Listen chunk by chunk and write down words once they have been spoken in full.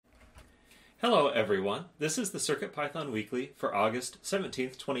Hello everyone, this is the CircuitPython Weekly for August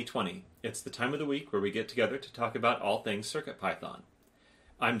 17th, 2020. It's the time of the week where we get together to talk about all things CircuitPython.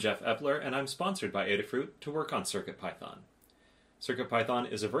 I'm Jeff Epler and I'm sponsored by Adafruit to work on CircuitPython.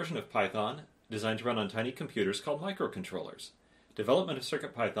 CircuitPython is a version of Python designed to run on tiny computers called microcontrollers. Development of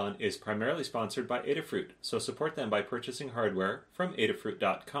CircuitPython is primarily sponsored by Adafruit, so support them by purchasing hardware from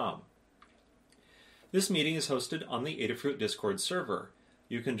adafruit.com. This meeting is hosted on the Adafruit Discord server.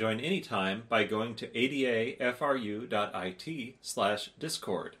 You can join anytime by going to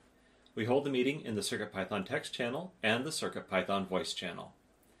adafru.it/discord. We hold the meeting in the CircuitPython text channel and the CircuitPython voice channel.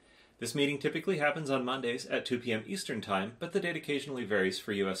 This meeting typically happens on Mondays at 2 p.m. Eastern Time, but the date occasionally varies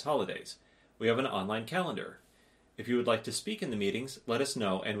for U.S. holidays. We have an online calendar. If you would like to speak in the meetings, let us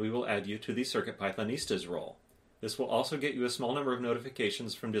know and we will add you to the CircuitPythonistas role. This will also get you a small number of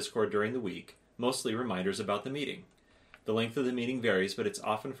notifications from Discord during the week, mostly reminders about the meeting. The length of the meeting varies, but it's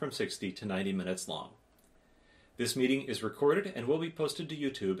often from 60 to 90 minutes long. This meeting is recorded and will be posted to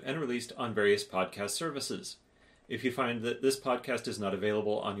YouTube and released on various podcast services. If you find that this podcast is not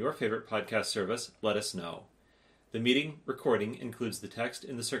available on your favorite podcast service, let us know. The meeting recording includes the text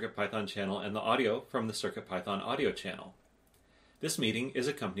in the CircuitPython channel and the audio from the CircuitPython audio channel. This meeting is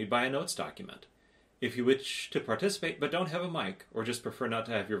accompanied by a notes document. If you wish to participate but don't have a mic, or just prefer not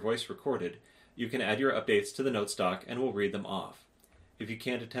to have your voice recorded, you can add your updates to the notes doc and we'll read them off. If you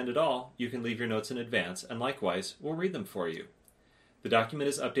can't attend at all, you can leave your notes in advance and likewise, we'll read them for you. The document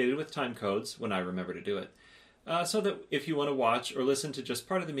is updated with time codes, when I remember to do it, so that if you want to watch or listen to just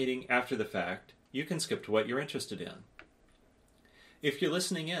part of the meeting after the fact, you can skip to what you're interested in. If you're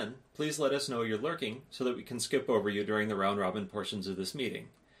listening in, please let us know you're lurking so that we can skip over you during the round-robin portions of this meeting.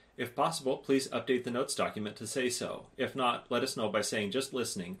 If possible, please update the notes document to say so. If not, let us know by saying just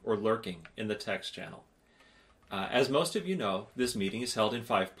listening or lurking in the text channel. As most of you know, this meeting is held in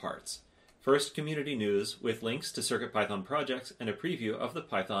 5 parts. First, community news with links to CircuitPython projects and a preview of the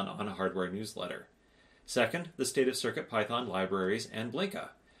Python on Hardware newsletter. Second, the state of CircuitPython libraries and Blinka.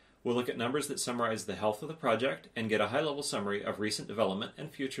 We'll look at numbers that summarize the health of the project and get a high-level summary of recent development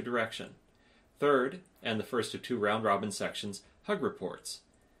and future direction. Third, and the first of 2 round-robin sections, Hug Reports.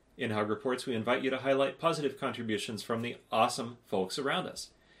 In Hug Reports, we invite you to highlight positive contributions from the awesome folks around us.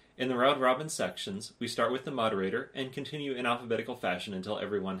 In the round-robin sections, we start with the moderator and continue in alphabetical fashion until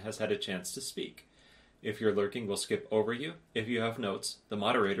everyone has had a chance to speak. If you're lurking, we'll skip over you. If you have notes, the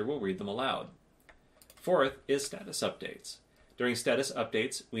moderator will read them aloud. Fourth is status updates. During status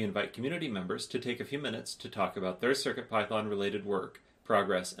updates, we invite community members to take a few minutes to talk about their CircuitPython-related work,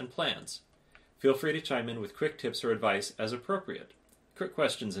 progress, and plans. Feel free to chime in with quick tips or advice as appropriate. Quick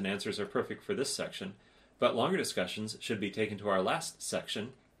questions and answers are perfect for this section, but longer discussions should be taken to our last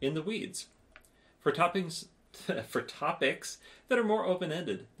section, In the Weeds. For topics that are more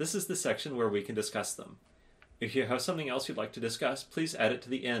open-ended, this is the section where we can discuss them. If you have something else you'd like to discuss, please add it to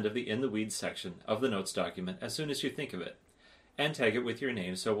the end of the In the Weeds section of the notes document as soon as you think of it, and tag it with your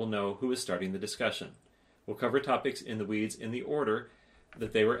name so we'll know who is starting the discussion. We'll cover topics in the weeds in the order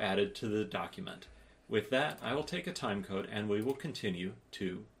that they were added to the document. With that, I will take a time code and we will continue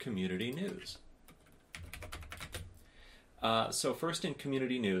to community news. So first in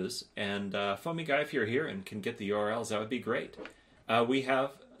community news, and Foamy Guy, if you're here and can get the URLs, that would be great. We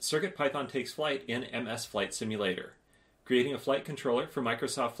have CircuitPython takes flight in MS Flight Simulator, creating a flight controller for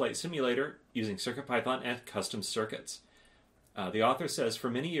Microsoft Flight Simulator using CircuitPython and custom circuits. The author says, for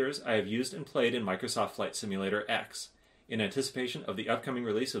many years I have used and played in Microsoft Flight Simulator X. In anticipation of the upcoming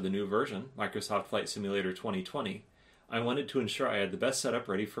release of the new version, Microsoft Flight Simulator 2020, I wanted to ensure I had the best setup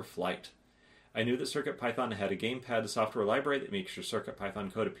ready for flight. I knew that CircuitPython had a gamepad software library that makes your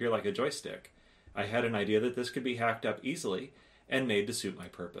CircuitPython code appear like a joystick. I had an idea that this could be hacked up easily and made to suit my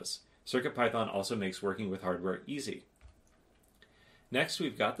purpose. CircuitPython also makes working with hardware easy. Next,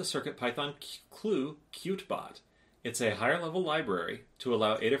 we've got the CircuitPython Clue QtBot. It's a higher-level library to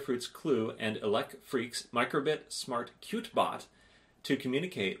allow Adafruit's Clue and ElecFreak's Microbit Smart QtBot to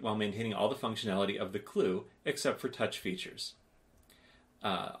communicate while maintaining all the functionality of the Clue, except for touch features.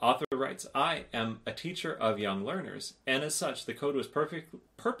 Author writes, I am a teacher of young learners, and as such, the code was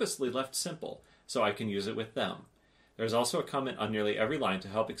purposely left simple, so I can use it with them. There's also a comment on nearly every line to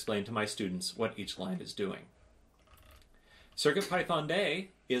help explain to my students what each line is doing. CircuitPython Day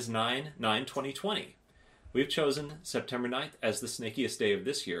is 9/9/2020. We've chosen September 9th as the snakiest day of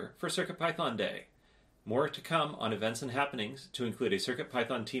this year for CircuitPython Day. More to come on events and happenings to include a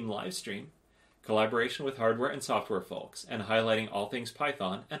CircuitPython team live stream, collaboration with hardware and software folks, and highlighting all things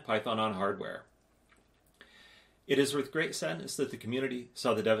Python and Python on hardware. It is with great sadness that the community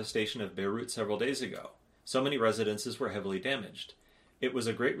saw the devastation of Beirut several days ago. So many residences were heavily damaged. it was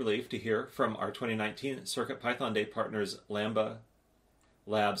a great relief to hear from our 2019 CircuitPython Day partners Lambda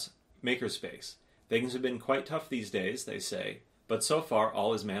Labs Makerspace. Things have been quite tough these days, they say, but so far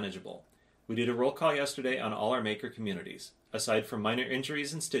all is manageable. We did a roll call yesterday on all our maker communities. Aside from minor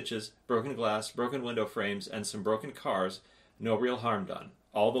injuries and stitches, broken glass, broken window frames, and some broken cars, no real harm done.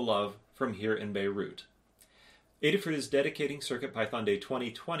 All the love from here in Beirut. Adafruit is dedicating CircuitPython Day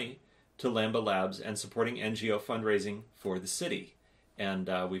 2020 to Lambda Labs and supporting NGO fundraising for the city. And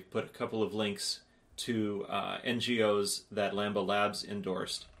we've put a couple of links to NGOs that Lambda Labs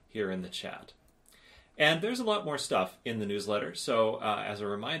endorsed here in the chat. And there's a lot more stuff in the newsletter, so as a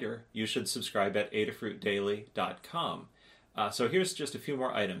reminder, you should subscribe at adafruitdaily.com. So here's just a few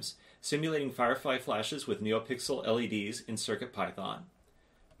more items. Simulating Firefly flashes with NeoPixel LEDs in CircuitPython.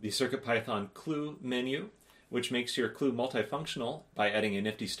 The CircuitPython Clue menu, which makes your Clue multifunctional by adding a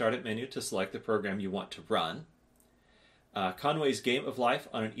nifty startup menu to select the program you want to run. Conway's Game of Life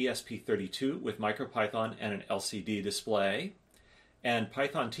on an ESP32 with MicroPython and an LCD display. And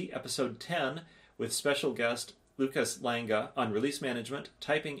Python-T Episode 10 with special guest Lucas Langa on release management,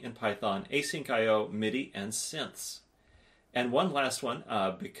 typing in Python, async I/O, MIDI, and synths. And one last one,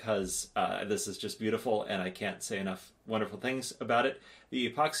 because this is just beautiful and I can't say enough wonderful things about it. The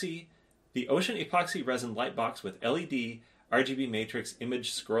Ocean Epoxy Resin Lightbox with LED RGB Matrix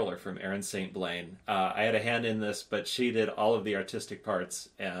Image Scroller from Erin St. Blaine. I had a hand in this, but she did all of the artistic parts,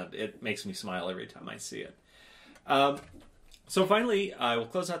 and it makes me smile every time I see it. So finally, I will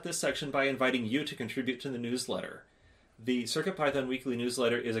close out this section by inviting you to contribute to the newsletter. The CircuitPython Weekly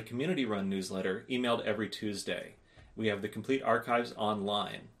Newsletter is a community-run newsletter emailed every Tuesday. We have the complete archives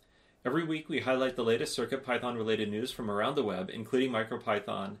online. Every week we highlight the latest CircuitPython-related news from around the web, including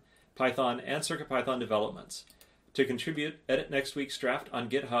MicroPython, Python, and CircuitPython developments. To contribute, edit next week's draft on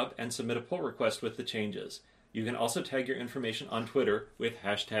GitHub and submit a pull request with the changes. You can also tag your information on Twitter with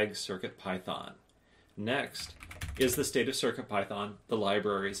 #CircuitPython. Next is the state of CircuitPython, the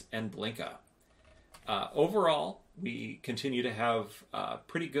libraries, and Blinka. Overall, we continue to have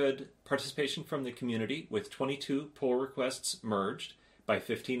pretty good participation from the community with 22 pull requests merged by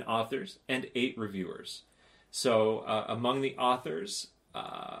 15 authors and 8 reviewers. So among the authors,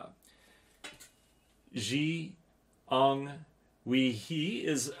 Ji Ong Wei He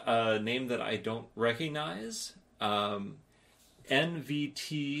is a name that I don't recognize.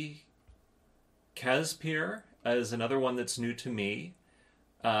 NVT Kazpir is another one that's new to me.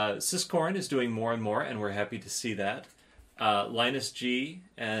 Syscorn is doing more and more, and we're happy to see that. Linus G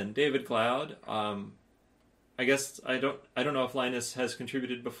and David Cloud. I guess I don't know if Linus has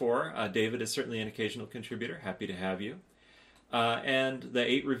contributed before. David is certainly an occasional contributor. Happy to have you. And the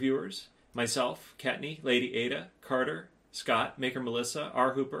 8 reviewers: myself, Kattni, Lady Ada, Carter, Scott, Maker Melissa,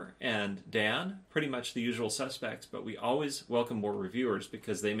 R. Hooper, and Dan. Pretty much the usual suspects, but we always welcome more reviewers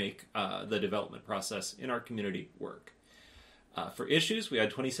because they make the development process in our community work. For issues, we had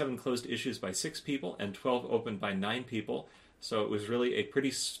 27 closed issues by 6 people and 12 opened by 9 people. So it was really a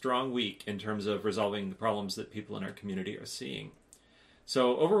pretty strong week in terms of resolving the problems that people in our community are seeing.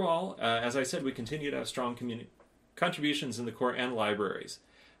 So overall, as I said, we continue to have strong contributions in the core and libraries.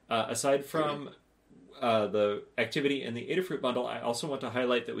 Aside from the activity in the Adafruit bundle, I also want to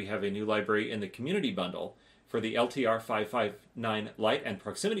highlight that we have a new library in the community bundle for the LTR559 light and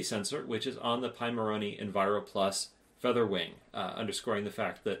proximity sensor, which is on the Pimoroni Enviro Plus Featherwing, underscoring the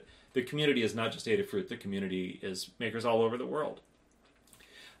fact that the community is not just Adafruit, the community is makers all over the world.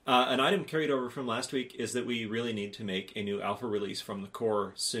 An item carried over from last week is that we really need to make a new alpha release from the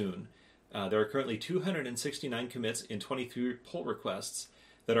core soon. There are currently 269 commits in 23 pull requests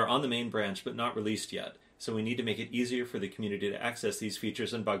that are on the main branch but not released yet, so we need to make it easier for the community to access these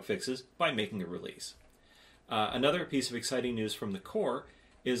features and bug fixes by making a release. Another piece of exciting news from the core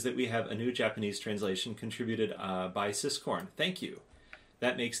is that we have a new Japanese translation contributed by Syscorn. Thank you.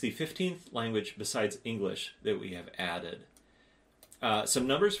 That makes the 15th language besides English that we have added. Some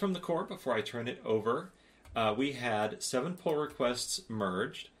numbers from the core before I turn it over. We had 7 pull requests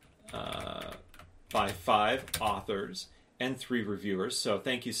merged by 5 authors and 3 reviewers. So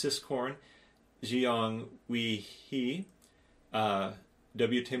thank you, Syscorn, Jiong Wei He, W.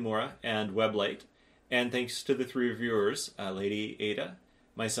 Temura, and Weblate. And thanks to the 3 reviewers, Lady Ada,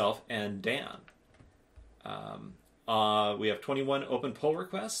 myself, and Dan. We have 21 open pull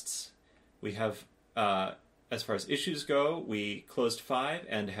requests. We have, as far as issues go, we closed 5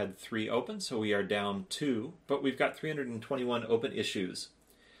 and had 3 open, so we are down 2, but we've got 321 open issues.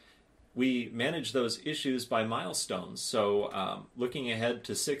 We manage those issues by milestones, so looking ahead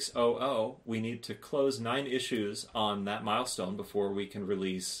to 6.00, we need to close 9 issues on that milestone before we can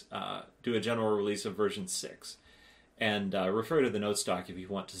release, do a general release of version 6. and refer to the notes doc if you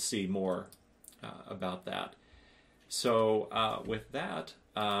want to see more about that. So with that,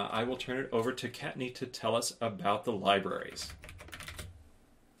 I will turn it over to Kattni to tell us about the libraries.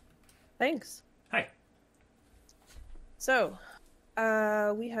 Thanks. Hi. So,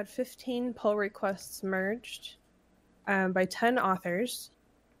 we had 15 pull requests merged by 10 authors,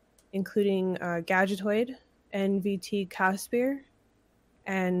 including Gadgetoid, NVT Caspier,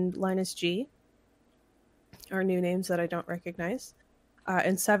 and Linus G, are new names that I don't recognize,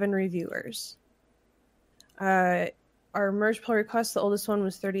 and 7 reviewers. Our merge pull requests, the oldest one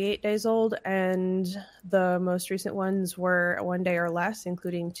was 38 days old, and the most recent ones were 1 day or less,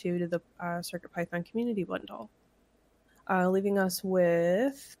 including 2 to the CircuitPython Community Bundle, leaving us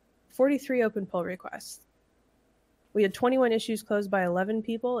with 43 open pull requests. We had 21 issues closed by 11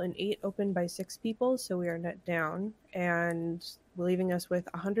 people and 8 opened by 6 people, so we are net down, and leaving us with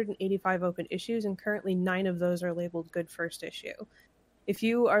 185 open issues, and currently 9 of those are labeled Good First Issue. If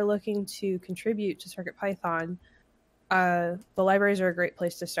you are looking to contribute to CircuitPython, the libraries are a great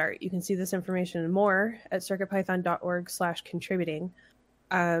place to start. You can see this information and more at circuitpython.org/contributing,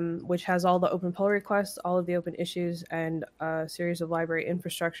 which has all the open pull requests, all of the open issues, and a series of library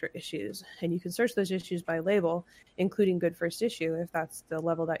infrastructure issues. And you can search those issues by label, including Good First Issue if that's the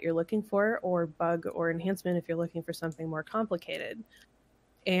level that you're looking for, or bug or enhancement if you're looking for something more complicated.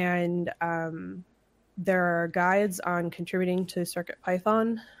 And there are guides on contributing to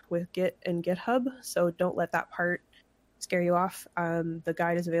CircuitPython with Git and GitHub, so don't let that part scare you off. The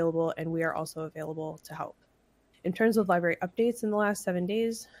guide is available, and we are also available to help. In terms of library updates in the last 7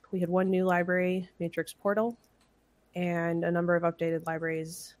 days, we had 1 new library, Matrix Portal, and a number of updated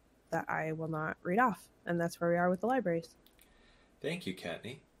libraries that I will not read off. And that's where we are with the libraries. Thank you,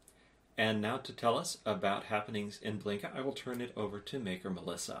 Kattni. And now to tell us about happenings in Blinka, I will turn it over to Maker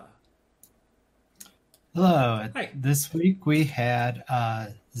Melissa. Hello. Hi. This week we had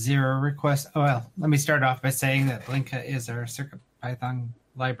 0 requests. Oh, well, let me start off by saying that Blinka is our CircuitPython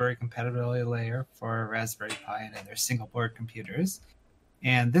library compatibility layer for Raspberry Pi and other single board computers.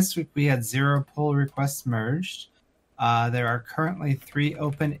 And this week we had 0 pull requests merged. There are currently 3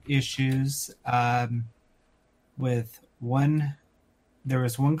 open issues with 1. There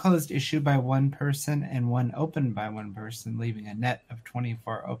was 1 closed issue by 1 person and 1 opened by 1 person, leaving a net of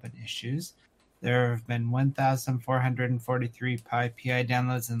 24 open issues. There have been 1,443 Pi PI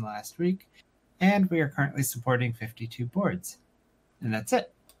downloads in the last week, and we are currently supporting 52 boards. And that's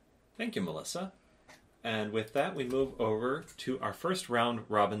it. Thank you, Melissa. And with that, we move over to our first round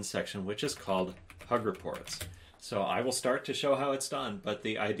robin section, which is called Hug Reports. So I will start to show how it's done, but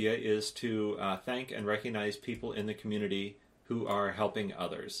the idea is to thank and recognize people in the community who are helping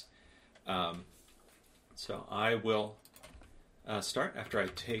others. So I will start after I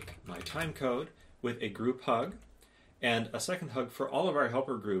take my time code with a group hug and a second hug for all of our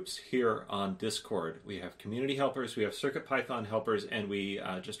helper groups here on Discord. We have community helpers, we have CircuitPython helpers, and we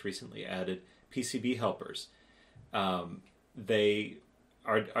just recently added PCB helpers. They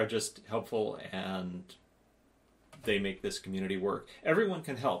are just helpful, and they make this community work. Everyone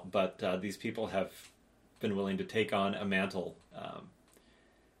can help, but these people have been willing to take on a mantle,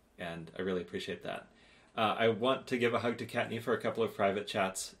 and I really appreciate that. I want to give a hug to Kattni for a couple of private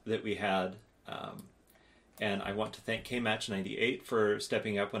chats that we had. And I want to thank KMatch98 for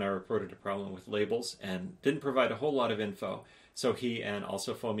stepping up when I reported a problem with labels and didn't provide a whole lot of info. So he and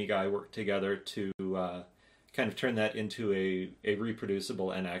also Foamy Guy worked together to kind of turn that into a reproducible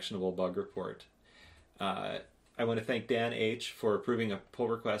and actionable bug report. I want to thank Dan H. for approving a pull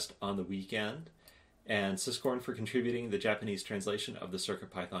request on the weekend, and Syscorn for contributing the Japanese translation of the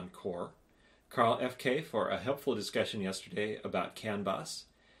CircuitPython core. Carl F.K. for a helpful discussion yesterday about CAN bus,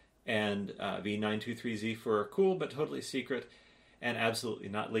 and V923Z for a cool but totally secret and absolutely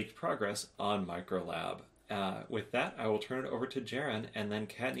not leaked progress on Microlab. With that, I will turn it over to Jaren, and then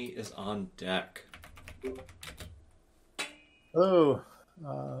Kattni is on deck. Hello.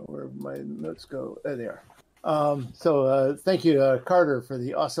 Where'd my notes go? There they are. So thank you, Carter, for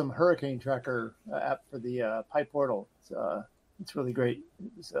the awesome hurricane tracker app for the Pi Portal. It's really great.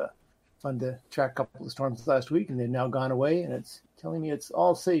 It was fun to track a couple of storms last week, and they've now gone away, and it's telling me it's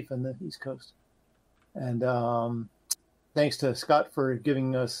all safe on the East Coast. And thanks to Scott for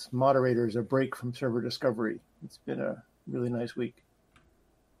giving us moderators a break from server discovery. It's been a really nice week.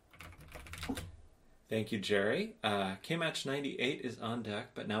 Thank you, Jerry. KMatch98 is on deck,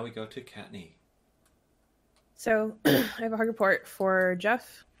 but now we go to Kattni. So I have a hug report for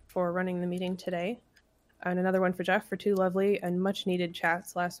Jeff for running the meeting today, and another one for Jeff for 2 lovely and much needed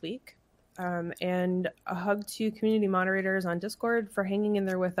chats last week. And a hug to community moderators on Discord for hanging in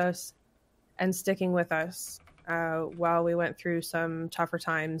there with us and sticking with us while we went through some tougher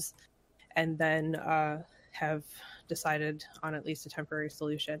times, and then have decided on at least a temporary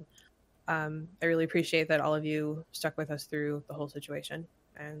solution. I really appreciate that all of you stuck with us through the whole situation,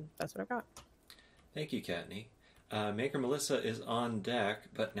 and that's what I've got. Thank you, Katney. Maker Melissa is on deck,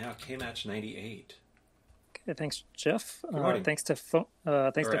 but now KMatch 98. Okay, thanks, Jeff. Good morning. Thanks to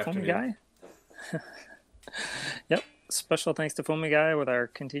Foamy Guy. Yep. Special thanks to Foamy Guy with our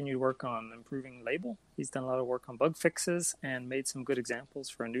continued work on improving Label. He's done a lot of work on bug fixes and made some good examples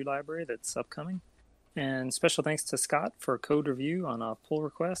for a new library that's upcoming. And special thanks to Scott for a code review on a pull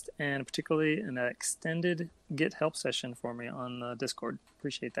request, and particularly an extended Git help session for me on Discord.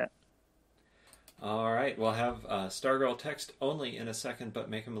 Appreciate that. All right, we'll have Stargirl text only in a second, but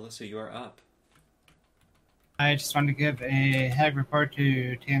Maker Melissa, you are up. I just wanted to give a HAG report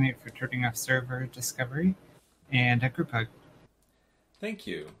to TNA for turning off server discovery and a group hug. Thank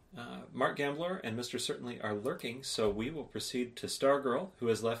you. Mark Gambler and Mr. Certainly are lurking, so we will proceed to Stargirl, who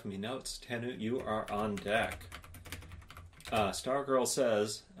has left me notes. Tanu, you are on deck. Stargirl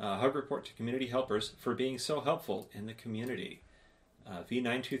says, hug report to community helpers for being so helpful in the community.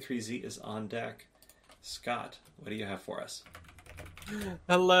 V923Z is on deck. Scott, what do you have for us?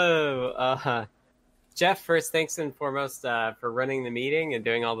 Hello. Jeff, first, thanks and foremost for running the meeting and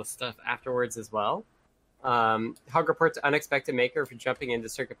doing all the stuff afterwards as well. Hug report to Unexpected Maker for jumping into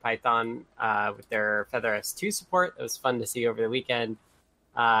CircuitPython with their Feather S2 support. It was fun to see over the weekend.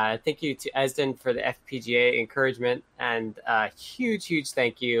 Thank you to Esden for the FPGA encouragement, and huge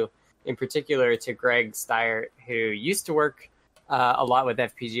thank you in particular to Greg Steyer, who used to work a lot with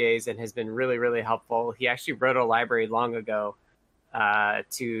FPGAs and has been really helpful. He actually wrote a library long ago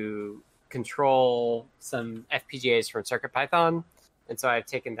to control some FPGAs from CircuitPython. And so I've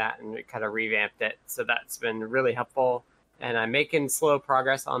taken that and kind of revamped it. So that's been really helpful. And I'm making slow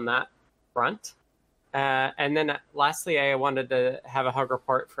progress on that front. And then lastly, I wanted to have a hug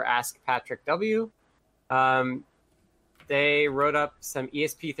report for Ask Patrick W. They wrote up some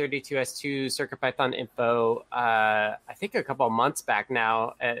ESP32S2 CircuitPython info, I think a couple of months back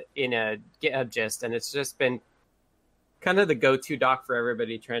now in a GitHub gist. And it's just been kind of the go-to doc for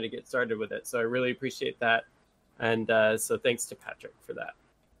everybody trying to get started with it. So I really appreciate that. And so thanks to Patrick for that.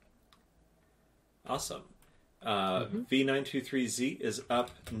 Awesome. V923Z is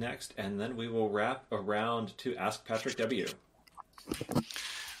up next, and then we will wrap around to Ask Patrick W.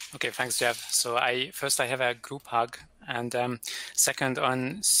 Okay, thanks, Jeff. So I have a group hug. And second,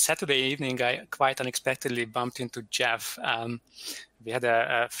 on Saturday evening, I quite unexpectedly bumped into Jeff. We had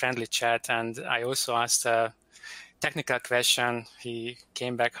a friendly chat, and I also asked a technical question. He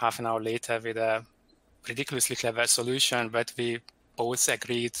came back half an hour later with a ridiculously clever solution, but we both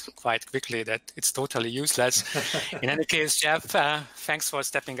agreed quite quickly that it's totally useless. In any case, Jeff, thanks for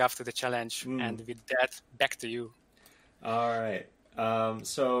stepping up to the challenge. And with that, back to you. All right.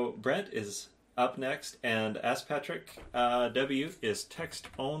 So Brent is up next, and Ask Patrick W is text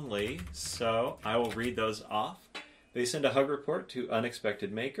only, so I will read those off. They send a hug report to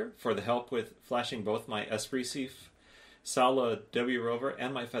Unexpected Maker for the help with flashing both my Espricif Sala W Rover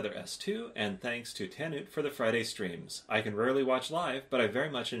and my Feather S2, and thanks to Tanut for the Friday streams. I can rarely watch live, but I very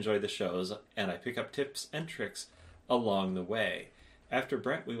much enjoy the shows, and I pick up tips and tricks along the way. After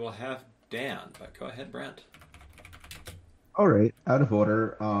Brent, we will have Dan, but go ahead, Brent. All right, out of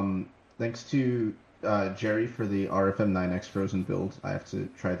order. Thanks to Jerry for the RFM9X Frozen build. I have to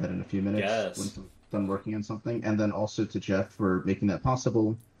try that in a few minutes once I'm done working on something. And then also to Jeff for making that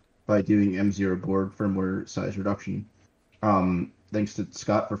possible by doing M0 board firmware size reduction. Thanks to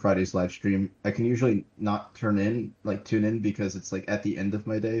Scott for Friday's live stream. I can usually not tune in because it's like at the end of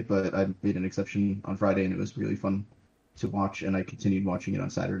my day, but I made an exception on Friday and it was really fun to watch, and I continued watching it on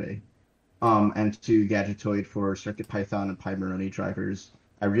Saturday. And to Gadgetoid for CircuitPython and Pymoroni drivers.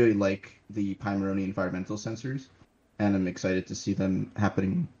 I really like the Pymoroni environmental sensors, and I'm excited to see them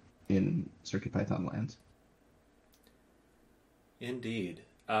happening in CircuitPython land. Indeed.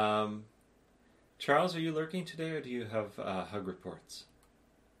 Charles, are you lurking today, or do you have hug reports?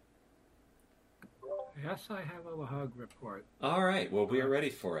 Yes, I have a hug report. All right. Well, we are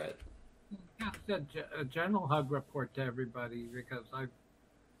ready for it. Just a general hug report to everybody, because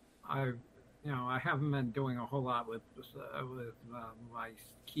I haven't been doing a whole lot with my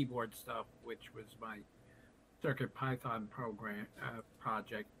keyboard stuff, which was my CircuitPython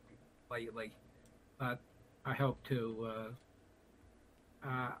project lately. But I hope to.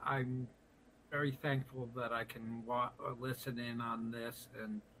 I'm very thankful that I can listen in on this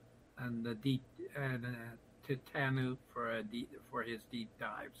and to Tanu for his deep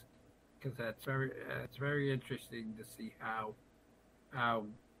dives, because it's very interesting to see how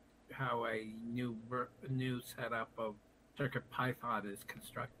a new setup of CircuitPython is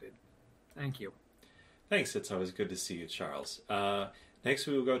constructed. Thank you. Thanks. It's always good to see you, Charles. Next,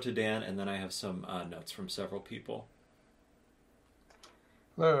 we will go to Dan, and then I have some notes from several people.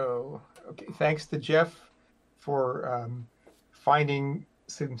 Hello. Okay. Thanks to Jeff for finding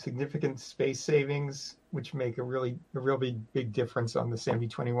some significant space savings, which make a really big difference on the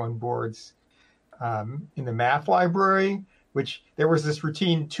SAMD21 boards. In the math library, which there was this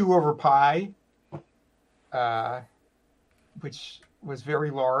routine 2 over pi, which was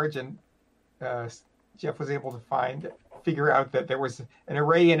very large, and Jeff was able to figure out that there was an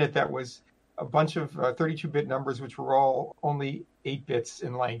array in it that was a bunch of 32-bit numbers, which were all only 8 bits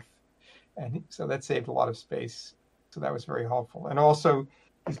in length. And so that saved a lot of space. So that was very helpful. And also,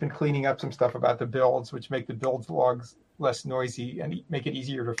 he's been cleaning up some stuff about the builds, which make the build logs less noisy and make it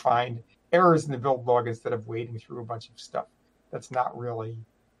easier to find errors in the build log instead of wading through a bunch of stuff that's not really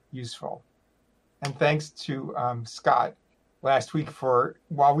useful. And thanks to Scott last week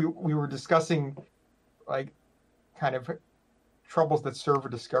while we were discussing kind of troubles that server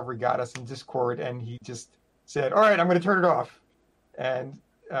discovery got us in Discord, and he just said, all right, I'm going to turn it off. And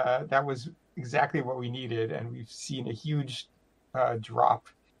that was exactly what we needed. And we've seen a huge drop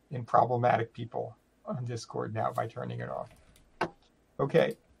in problematic people on Discord now by turning it off.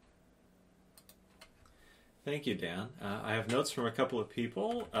 Okay. Thank you, Dan. I have notes from a couple of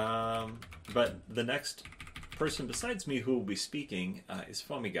people, but the next person besides me who will be speaking is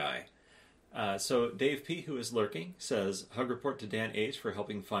FoamyGuy. So Dave P., who is lurking, says, hug report to Dan H. for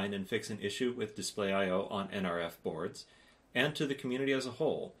helping find and fix an issue with Display I/O on NRF boards, and to the community as a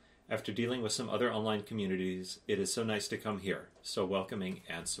whole. After dealing with some other online communities, it is so nice to come here, so welcoming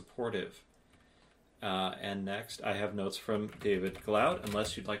and supportive. And next, I have notes from David Glaude,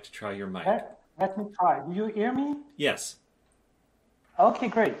 unless you'd like to try your mic. Let me try. Do you hear me? Yes. Okay,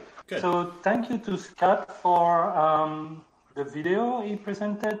 great. Good. So thank you to Scott for the video he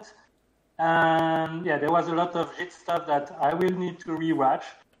presented. And yeah, there was a lot of JIT stuff that I will need to rewatch.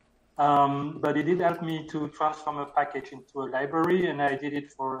 But it did help me to transform a package into a library, and I did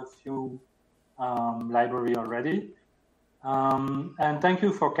it for a few library already. And thank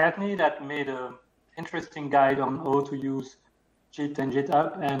you for Kathleen that made an interesting guide on how to use JIT and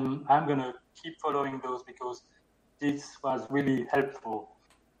JIT-Up, and I'm going to keep following those because this was really helpful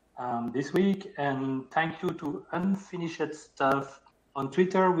this week. And thank you to Unfinished Stuff on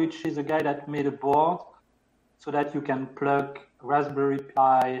Twitter, which is a guy that made a board so that you can plug Raspberry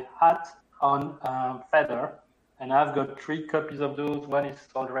Pi hat on Feather. And I've got 3 copies of those. One is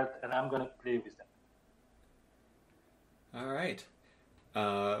soldered, and I'm going to play with them. All right.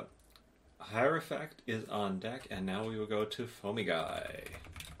 Higher Effect is on deck, and now we will go to FoamyGuy.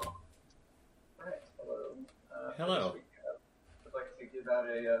 All right. Hello. Hello. I'd like to give out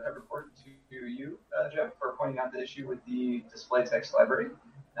a report to you, Jeff, for pointing out the issue with the display text library,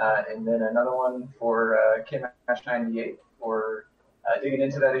 and then another one for KMatch98 for digging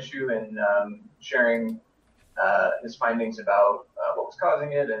into that issue and sharing his findings about what was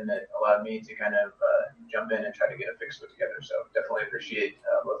causing it, and it allowed me to kind of jump in and try to get a fix put together. So definitely appreciate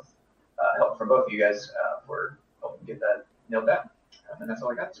both help from both of you guys for helping get that nailed down. And that's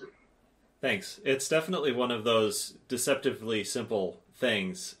all I got this week. Thanks. It's definitely one of those deceptively simple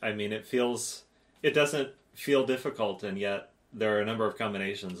things. I mean, it doesn't feel difficult, and yet there are a number of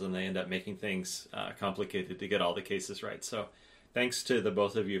combinations, and they end up making things complicated to get all the cases right. So thanks to the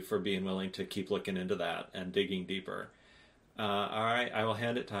both of you for being willing to keep looking into that and digging deeper. All right, I will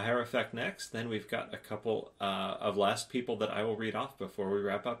hand it to Higher Effect next. Then we've got a couple of last people that I will read off before we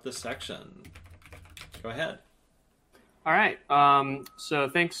wrap up this section. Go ahead. All right. So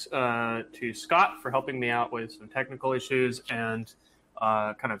thanks to Scott for helping me out with some technical issues and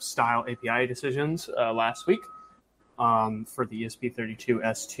kind of style API decisions last week for the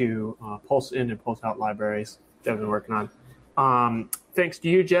ESP32S2 pulse in and pulse out libraries that I've been working on. Thanks to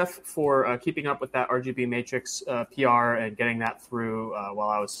you, Jeff, for keeping up with that RGB matrix PR and getting that through while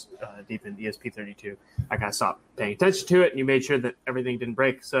I was deep in ESP32. I kind of stopped paying attention to it, and you made sure that everything didn't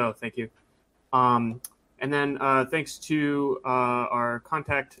break, so thank you. And then thanks to our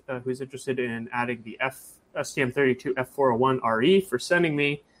contact who's interested in adding the STM32 F401RE for sending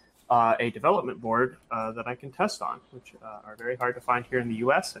me a development board that I can test on, which are very hard to find here in the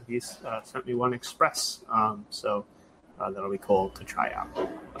US, and he's sent me one express, so that'll be cool to try out.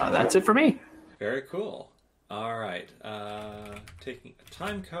 That's it for me. Very cool. All right. Taking a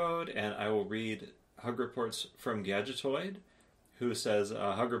time code, and I will read hug reports from Gadgetoid, who says,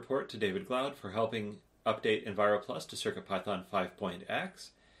 hug report to David Glaude for helping update EnviroPlus to CircuitPython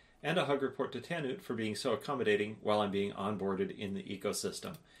 5.x, and a hug report to Tanut for being so accommodating while I'm being onboarded in the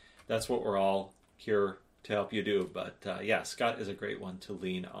ecosystem. that's what we're all here to help you do. But yeah, Scott is a great one to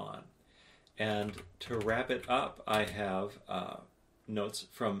lean on. And to wrap it up, I have notes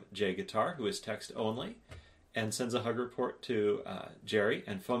from Jay Guitar, who is text only, and sends a hug report to Jerry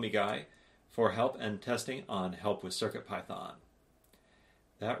and Foamy Guy for help and testing on help with CircuitPython.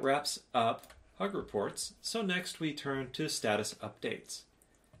 That wraps up hug reports, so next we turn to status updates.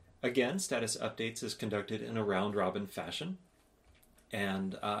 Again, status updates is conducted in a round-robin fashion,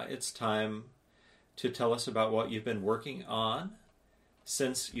 and it's time to tell us about what you've been working on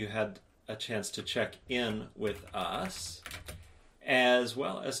since you had a chance to check in with us, as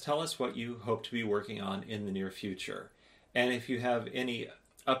well as tell us what you hope to be working on in the near future. And if you have any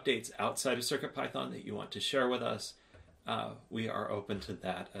updates outside of CircuitPython that you want to share with us, we are open to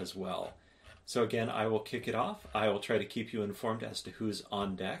that as well. So again, I will kick it off. I will try to keep you informed as to who's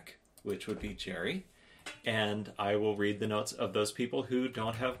on deck, which would be Jerry, and I will read the notes of those people who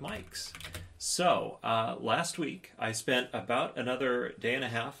don't have mics. So, last week I spent about another day and a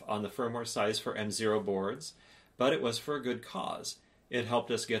half on the firmware size for M0 boards, but it was for a good cause. It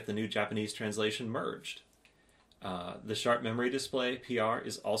helped us get the new Japanese translation merged. The Sharp Memory Display PR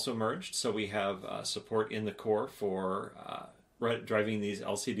is also merged, so we have support in the core for driving these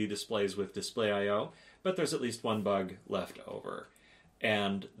LCD displays with Display I/O, but there's at least one bug left over.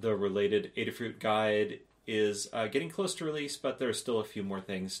 And the related Adafruit guide is getting close to release, but there's still a few more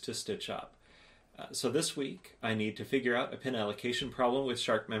things to stitch up. So this week, I need to figure out a pin allocation problem with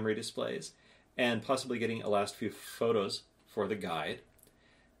Sharp Memory Displays, and possibly getting a last few photos for the guide.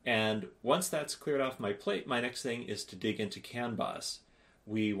 And once that's cleared off my plate, my next thing is to dig into CAN bus.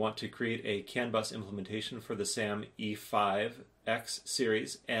 We want to create a CAN bus implementation for the SAM E5X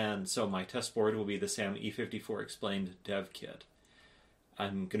series, and so my test board will be the SAM E54 Explained Dev Kit.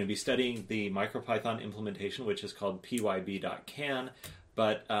 I'm going to be studying the MicroPython implementation, which is called pyb.can,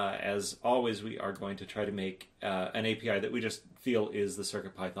 but as always, we are going to try to make an API that we just feel is the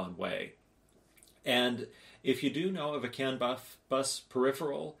CircuitPython way. And if you do know of a CAN bus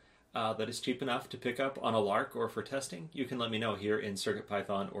peripheral that is cheap enough to pick up on a lark or for testing, you can let me know here in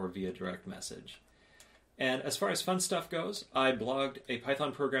CircuitPython or via direct message. And as far as fun stuff goes, I blogged a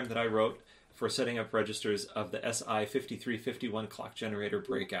Python program that I wrote for setting up registers of the SI5351 clock generator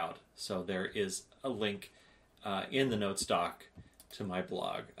breakout. So there is a link in the notes doc to my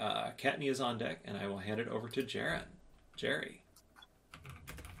blog. Kattni is on deck, and I will hand it over to Jerry.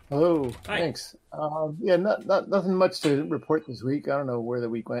 Hello. Hi. Thanks. Yeah, nothing much to report this week. I don't know where the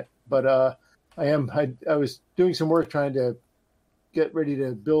week went, but I was doing some work trying to get ready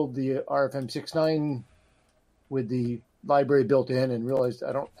to build the RFM69 with the library built in, and realized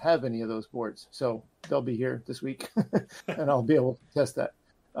I don't have any of those boards, so they'll be here this week, and I'll be able to test that.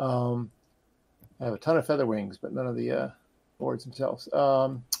 I have a ton of feather wings, but none of the boards themselves.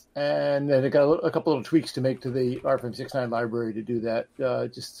 And then I got a couple little tweaks to make to the RFM69 library to do that.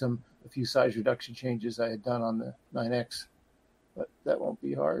 Just a few size reduction changes I had done on the 9X, but that won't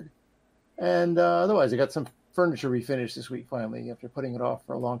be hard. And otherwise, I got some furniture refinished this week finally after putting it off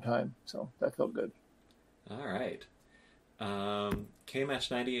for a long time, so that felt good. All right.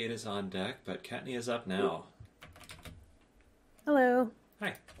 KMatch98 is on deck, but Kattni is up now. Hello.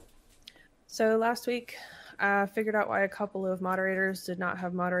 Hi. So last week, I figured out why a couple of moderators did not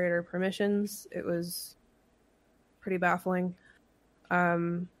have moderator permissions. It was pretty baffling.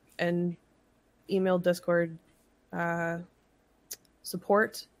 And emailed Discord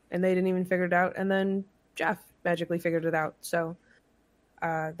support, and they didn't even figure it out. And then Jeff magically figured it out. So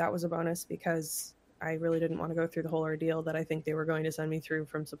that was a bonus, because I really didn't want to go through the whole ordeal that I think they were going to send me through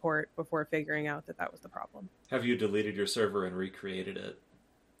from support before figuring out that was the problem. Have you deleted your server and recreated it?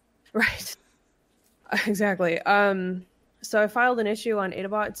 Right. Exactly. So I filed an issue on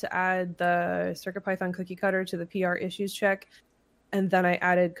Adabot to add the CircuitPython cookie cutter to the PR issues check, and then I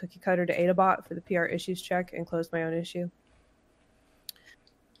added cookie cutter to Adabot for the PR issues check and closed my own issue.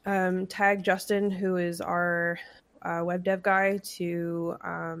 Tagged Justin, who is our web dev guy, to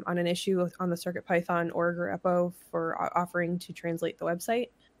on an issue on the CircuitPython org or repo for offering to translate the website.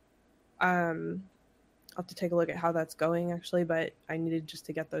 I'll have to take a look at how that's going, actually, but I needed just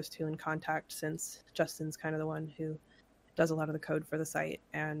to get those two in contact, since Justin's kind of the one who does a lot of the code for the site,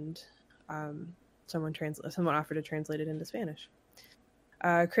 and someone offered to translate it into Spanish.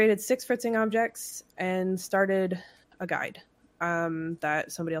 Created 6 fritzing objects and started a guide that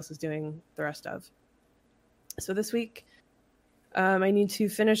somebody else is doing the rest of. So this week, I need to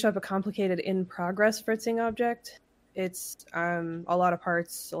finish up a complicated in-progress fritzing object. It's a lot of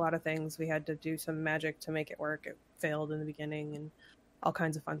parts, a lot of things. We had to do some magic to make it work. It failed in the beginning and all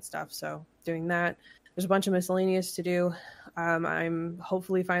kinds of fun stuff. So doing that. there's a bunch of miscellaneous to do. I'm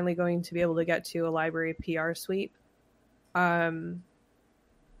hopefully finally going to be able to get to a library PR sweep,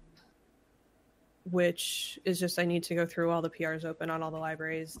 which is just I need to go through all the PRs open on all the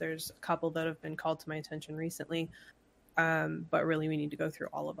libraries. There's a couple that have been called to my attention recently, but really we need to go through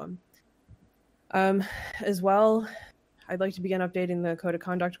all of them. As well, I'd like to begin updating the code of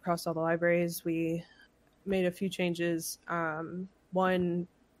conduct across all the libraries. We made a few changes. One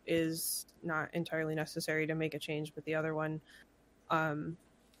is not entirely necessary to make a change, but the other one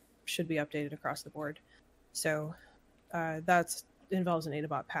should be updated across the board. So that involves an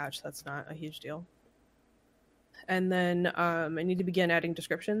AdaBot patch. That's not a huge deal. And then I need to begin adding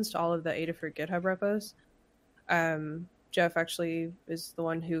descriptions to all of the Adafruit GitHub repos. Jeff actually is the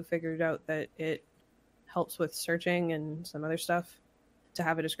one who figured out that it helps with searching and some other stuff to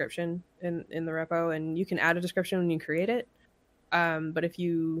have a description in the repo, and you can add a description when you create it. But if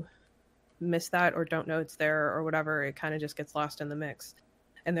you miss that or don't know it's there or whatever, it kind of just gets lost in the mix.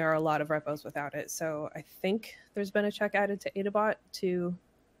 And there are a lot of repos without it. So I think there's been a check added to AdaBot to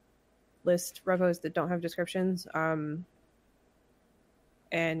list repos that don't have descriptions.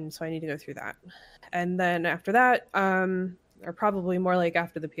 And so I need to go through that. And then after that, or probably more like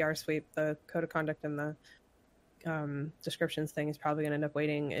after the PR sweep, the code of conduct and the descriptions thing is probably going to end up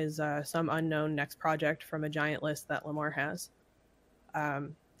waiting, is some unknown next project from a giant list that Lamar has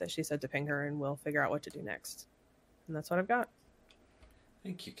that she said to ping her, and we'll figure out what to do next. And that's what I've got.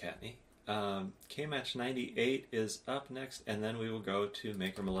 Thank you, Katney. K-Match 98 is up next, and then we will go to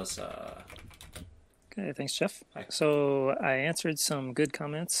Maker Melissa. Okay, thanks, Jeff. Hi. So I answered some good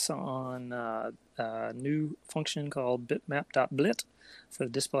comments on a new function called bitmap.blit for the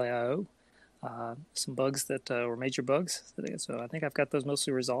display I/O. Some bugs that were major bugs. So I think I've got those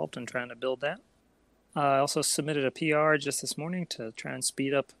mostly resolved and trying to build that. I also submitted a PR just this morning to try and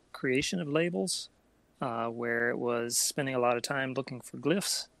speed up creation of labels, where it was spending a lot of time looking for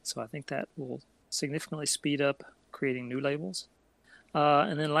glyphs. So I think that will significantly speed up creating new labels.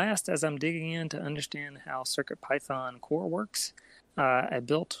 And then last, as I'm digging in to understand how CircuitPython core works, I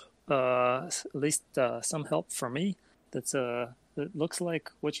built at least some help for me that's it looks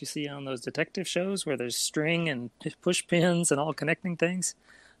like what you see on those detective shows where there's string and push pins and all connecting things,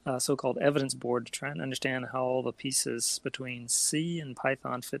 so-called evidence board, to try and understand how all the pieces between C and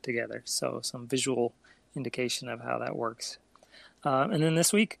Python fit together. So some visual indication of how that works. And then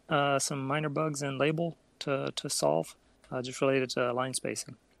this week, some minor bugs in label to solve, just related to line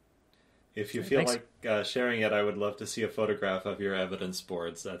spacing. If you feel like sharing it, I would love to see a photograph of your evidence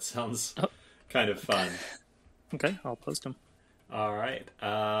boards. That sounds kind of fun. Okay, I'll post them. All right.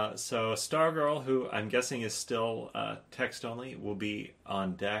 So Stargirl, who I'm guessing is still text only, will be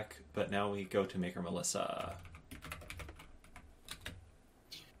on deck, but now we go to Maker Melissa.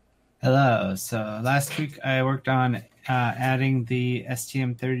 Hello. So last week I worked on adding the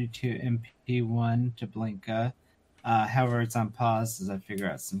STM32MP1 to Blinka. However, it's on pause as I figure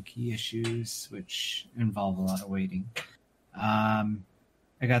out some key issues, which involve a lot of waiting.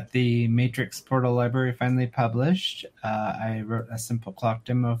 I got the Matrix Portal library finally published. I wrote a simple clock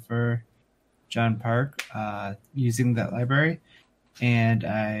demo for John Park using that library, and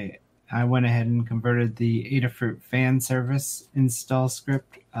I went ahead and converted the Adafruit fan service install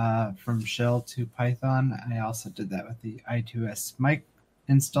script from Shell to Python. I also did that with the I2S mic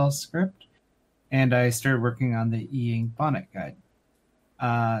install script, and I started working on the e-ink bonnet guide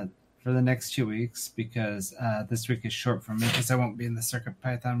for the next 2 weeks, because this week is short for me because I won't be in the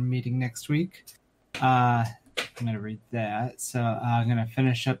CircuitPython meeting next week. I'm going to read that. So I'm going to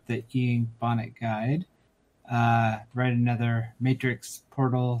finish up the e-ink bonnet guide, write another Matrix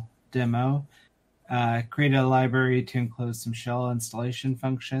Portal demo, create a library to enclose some shell installation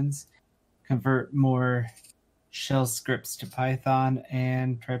functions, convert more shell scripts to Python,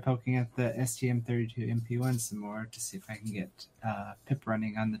 and try poking at the STM32MP1 some more to see if I can get pip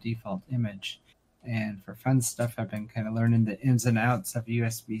running on the default image. And for fun stuff, I've been kind of learning the ins and outs of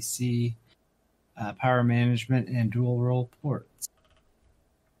USB-C, power management, and dual role ports.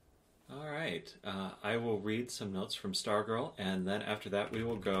 All right. I will read some notes from Stargirl, and then after that we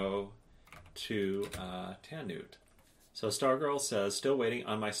will go to Tanute. So Stargirl says, still waiting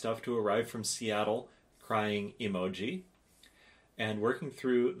on my stuff to arrive from Seattle, crying emoji, and working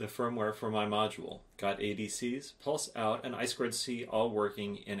through the firmware for my module. Got ADCs, Pulse Out, and I2C all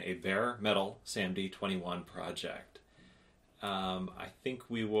working in a bare metal SAMD21 project. I think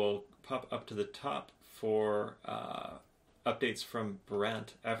we will pop up to the top for updates from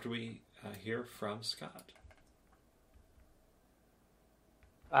Brent after we hear from Scott.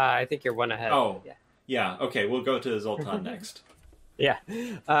 I think you're one ahead. Oh, yeah. Okay, we'll go to Zoltan next. Yeah.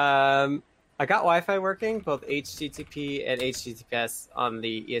 I got Wi-Fi working, both HTTP and HTTPS on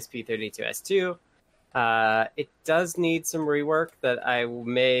the ESP32S2. It does need some rework that I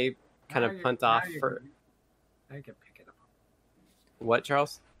may kind of punt off for. I can pick it up. What,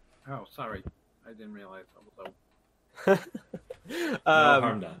 Charles? Oh, sorry. I didn't realize I was out. No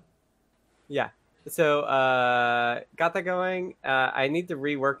harm done. Yeah. So got that going. I need to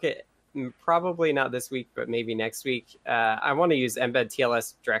rework it. Probably not this week, but maybe next week. I want to use embed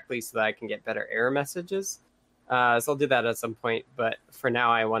TLS directly so that I can get better error messages. So I'll do that at some point. But for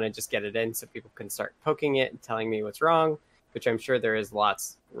now, I want to just get it in so people can start poking it and telling me what's wrong, which I'm sure there is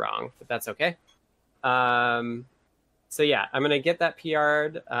lots wrong, but that's okay. So yeah, I'm going to get that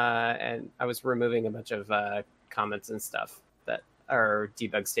PR'd. And I was removing a bunch of comments and stuff that are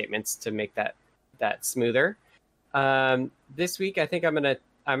debug statements to make that smoother. This week, I think I'm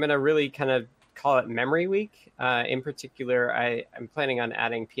gonna really kind of call it Memory Week. In particular, I'm planning on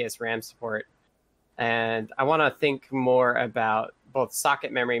adding PSRAM support, and I want to think more about both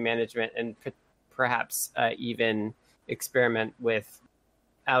socket memory management and perhaps even experiment with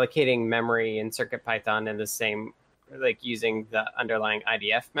allocating memory in CircuitPython in the same, like using the underlying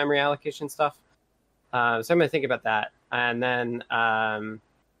IDF memory allocation stuff. So I'm going to think about that, and then.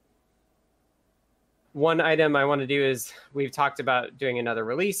 One item I want to do is we've talked about doing another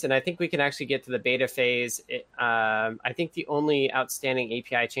release, and I think we can actually get to the beta phase. I think the only outstanding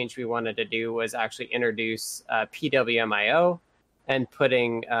API change we wanted to do was actually introduce PWM-IO and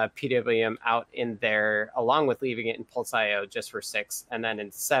putting PWM out in there along with leaving it in Pulse.io just for 6. And then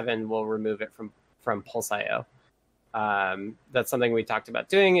in 7, we'll remove it from Pulse.io. That's something we talked about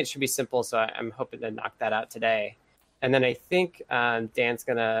doing. It should be simple, so I'm hoping to knock that out today. And then I think Dan's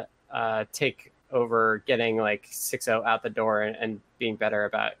going to take over getting like 6.0 out the door and being better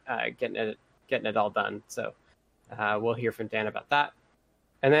about getting it all done. So we'll hear from Dan about that.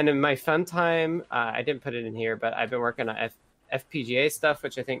 And then in my fun time, I didn't put it in here, but I've been working on FPGA stuff,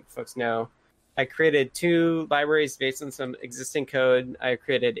 which I think folks know. I created 2 libraries based on some existing code. I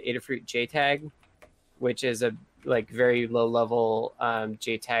created Adafruit JTAG, which is a like very low level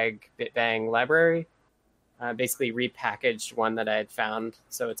JTAG bitbang library. Basically repackaged one that I had found.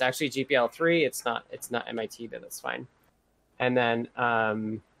 So it's actually GPL3. It's not MIT, but that's fine. And then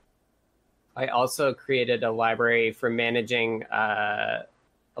I also created a library for managing a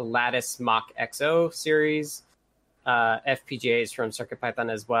Lattice Mach XO series FPGAs from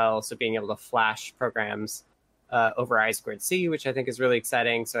CircuitPython as well. So being able to flash programs over I2C, which I think is really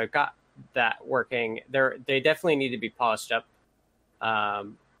exciting. So I've got that working. They definitely need to be polished up.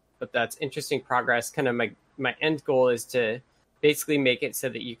 But that's interesting progress. Kind of my end goal is to basically make it so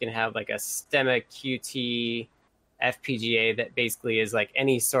that you can have like a Stemma QT FPGA that basically is like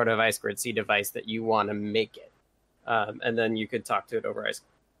any sort of I2C device that you want to make it. And then you could talk to it over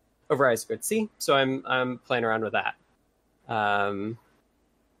I2C. So I'm playing around with that. I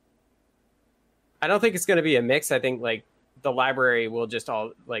don't think it's going to be a mix. I think like the library will just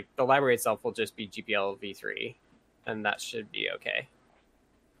the library itself will just be GPL v3, and that should be okay.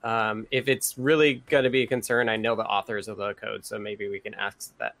 If it's really going to be a concern, I know the authors of the code, so maybe we can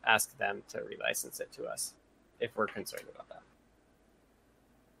ask them to relicense it to us if we're concerned about that.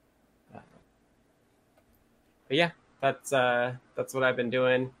 But yeah, that's what I've been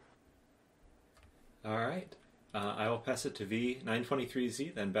doing. All right. I will pass it to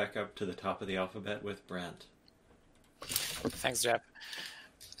V923Z, then back up to the top of the alphabet with Brent. Thanks, Jeff.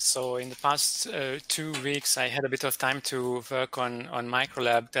 So in the past 2 weeks, I had a bit of time to work on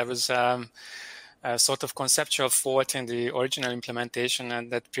Microlab. There was a sort of conceptual fault in the original implementation, and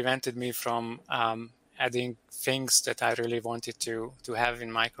that prevented me from adding things that I really wanted to have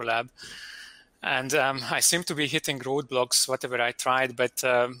in Microlab. And I seem to be hitting roadblocks, whatever I tried. But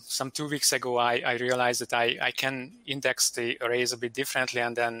some 2 weeks ago, I realized that I can index the arrays a bit differently,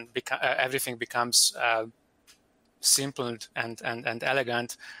 and then everything becomes simple and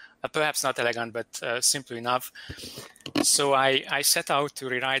elegant. Perhaps not elegant, but simple enough. So I set out to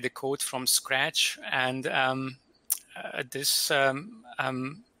rewrite the code from scratch, and this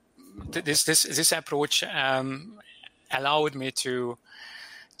approach allowed me to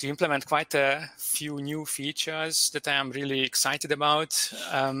implement quite a few new features that I am really excited about.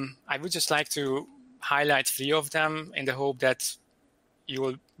 I would just like to highlight 3 of them in the hope that you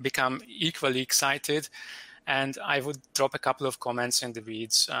will become equally excited. And I would drop a couple of comments in the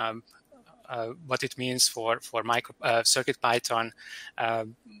weeds, what it means for CircuitPython,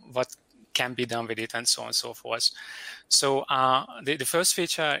 what can be done with it, and so on and so forth. So the first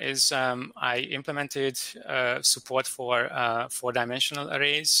feature is I implemented support for 4-dimensional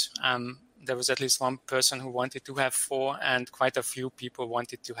arrays. there was at least one person who wanted to have 4, and quite a few people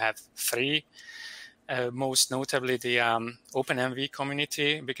wanted to have 3. Most notably the OpenMV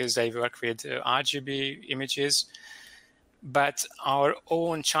community, because they work with RGB images. But our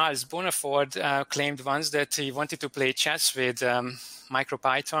own Charles Bonaford claimed once that he wanted to play chess with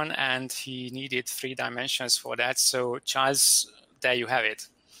MicroPython, and he needed 3 dimensions for that. So Charles, there you have it.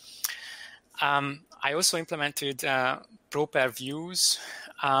 I also implemented proper views,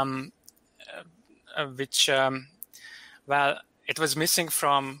 which, well, it was missing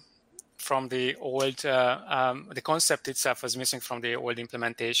from the old, the concept itself was missing from the old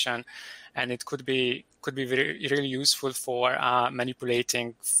implementation, and it could be really useful for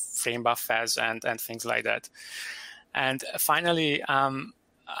manipulating frame buffers and things like that. And finally,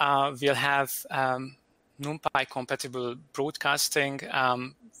 we'll have NumPy compatible broadcasting,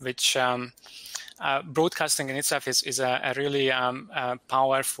 which broadcasting in itself is a really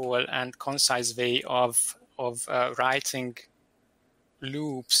powerful and concise way of writing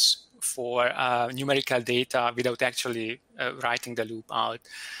loops for numerical data without actually writing the loop out.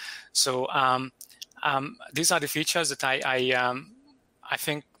 So these are the features that I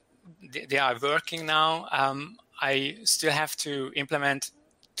think they are working now. I still have to implement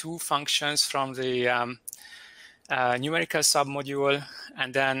 2 functions from the numerical submodule,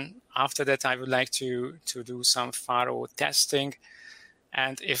 and then after that I would like to do some thorough testing.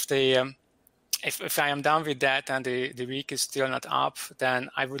 And if I am done with that and the week is still not up, then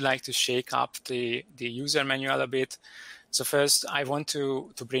I would like to shake up the user manual a bit. So first, I want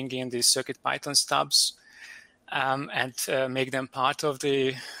to bring in the CircuitPython stubs and make them part of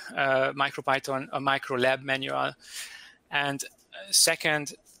the MicroPython or MicroLab manual. And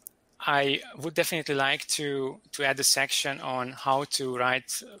second, I would definitely like to add a section on how to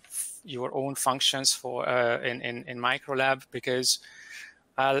write your own functions for in MicroLab, because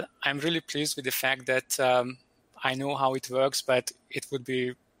I'm really pleased with the fact that I know how it works, but it would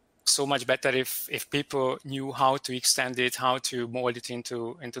be so much better if people knew how to extend it, how to mold it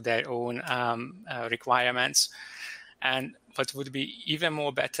into their own requirements. And what would be even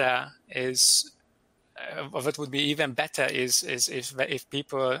better is if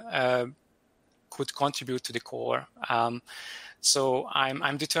people could contribute to the core. So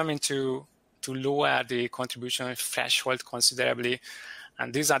I'm determined to lower the contribution threshold considerably.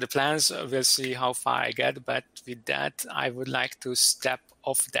 And these are the plans. We'll see how far I get. But with that, I would like to step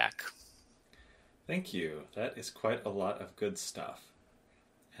off deck. Thank you. That is quite a lot of good stuff.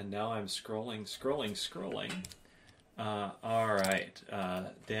 And now I'm scrolling. All right.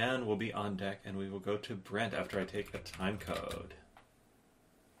 Dan will be on deck, and we will go to Brent after I take a time code.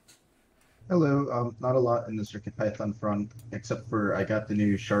 Hello. Not a lot in the CircuitPython front, except for I got the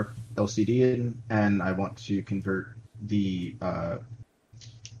new Sharp LCD in, and I want to convert the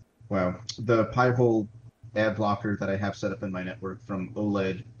Pi-hole ad blocker that I have set up in my network from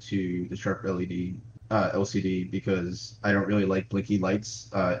OLED to the Sharp LCD because I don't really like blinky lights,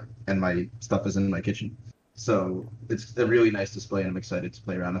 and my stuff is in my kitchen. So it's a really nice display, and I'm excited to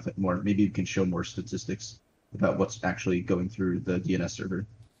play around with it more. Maybe you can show more statistics about what's actually going through the DNS server.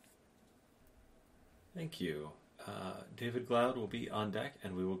 Thank you. David Glaude will be on deck,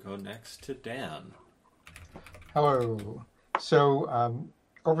 and we will go next to Dan. Hello. So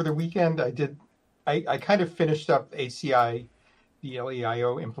over the weekend, I kind of finished up ACI, the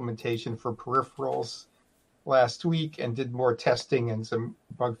LEIO implementation for peripherals last week, and did more testing and some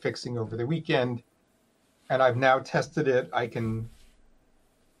bug fixing over the weekend. And I've now tested it. I can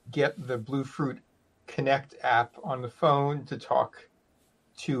get the Bluefruit Connect app on the phone to talk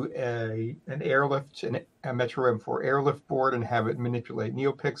to an airlift, a Metro M4 airlift board, and have it manipulate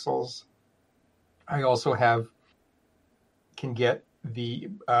NeoPixels. I also can get the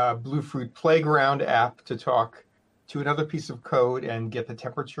Bluefruit Playground app to talk to another piece of code and get the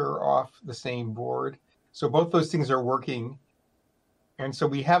temperature off the same board. So both those things are working. And so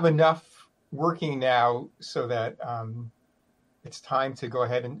we have enough working now so that it's time to go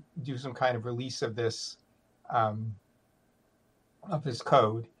ahead and do some kind of release of this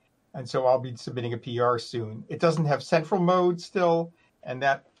code. And so I'll be submitting a PR soon. It doesn't have central mode still, and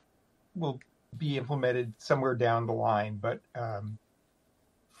that will be implemented somewhere down the line. But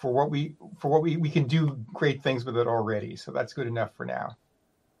for what we can do great things with it already. So that's good enough for now.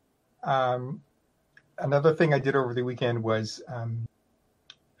 Another thing I did over the weekend was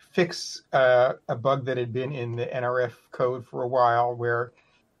fix a bug that had been in the NRF code for a while, where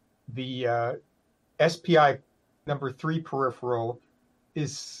the SPI number 3 peripheral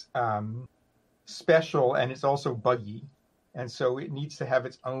is special, and it's also buggy. And so it needs to have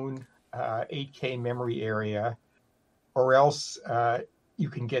its own 8K memory area, or else you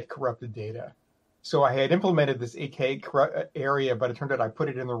can get corrupted data. So I had implemented this AK area, but it turned out I put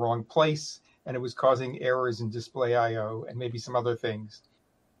it in the wrong place, and it was causing errors in display IO and maybe some other things.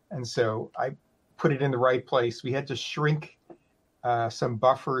 And so I put it in the right place. We had to shrink some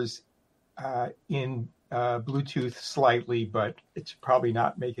buffers in Bluetooth slightly, but it should probably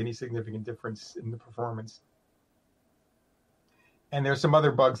not make any significant difference in the performance. And there's some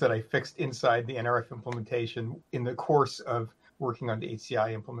other bugs that I fixed inside the NRF implementation in the course of working on the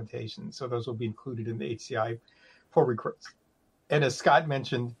HCI implementation. So those will be included in the HCI pull requests. And as Scott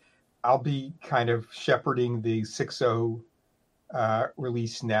mentioned, I'll be kind of shepherding the 6.0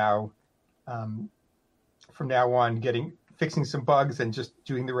 release now. From now on, fixing some bugs and just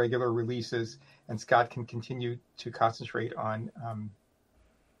doing the regular releases. And Scott can continue to concentrate on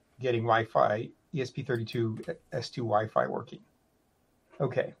getting Wi-Fi, ESP32 S2 Wi-Fi working.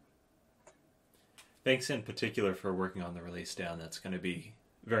 Okay. Thanks in particular for working on the release down. That's going to be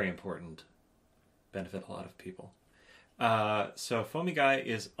very important. Benefit a lot of people. So Foamy Guy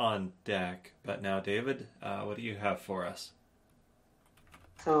is on deck, but now David, what do you have for us?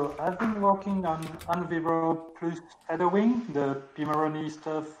 So I've been working on Enviro plus Featherwing, the Pimoroni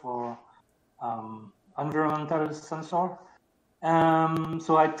stuff for environmental sensor.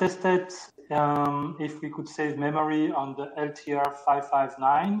 So I tested if we could save memory on the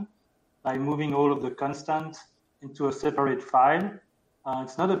LTR559 by moving all of the constant into a separate file.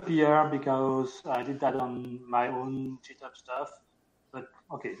 It's not a PR because I did that on my own GitHub stuff, but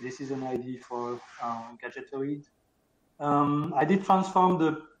okay, this is an idea for Gadgetoid. I did transform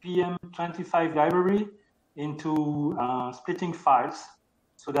the PM25 library into splitting files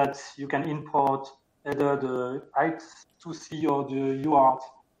so that you can import either the I2C or the UART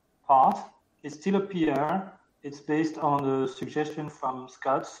part. It's still a PR. It's based on the suggestion from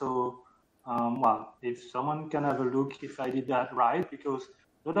Scott. So, well, if someone can have a look if I did that right, because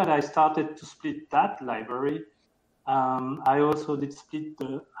now that I started to split that library, I also did split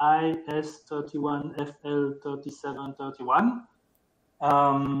the IS31FL3731.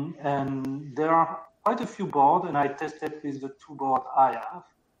 And there are quite a few boards, and I tested with the 2 boards I have.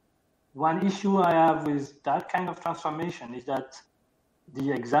 One issue I have with that kind of transformation is that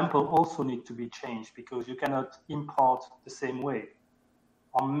the example also needs to be changed because you cannot import the same way.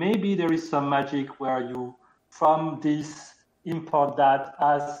 Or maybe there is some magic where you, from this, import that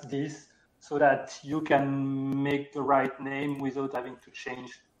as this, so that you can make the right name without having to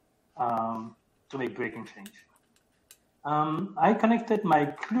change, to make breaking change. I connected my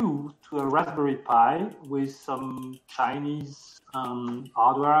Clue to a Raspberry Pi with some Chinese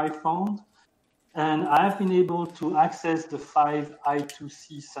hardware I found, and I've been able to access the 5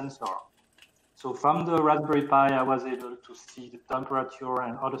 I2C sensor. So from the Raspberry Pi, I was able to see the temperature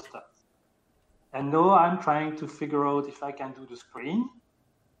and other stuff. And now I'm trying to figure out if I can do the screen,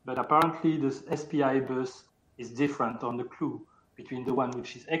 but apparently this SPI bus is different on the Clue between the one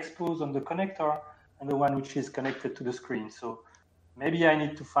which is exposed on the connector and the one which is connected to the screen. So maybe I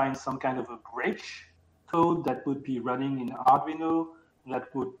need to find some kind of a bridge code that would be running in Arduino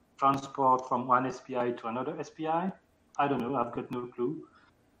that would transport from one SPI to another SPI. I don't know, I've got no clue.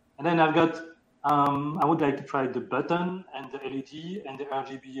 And then I've got, I would like to try the button and the LED and the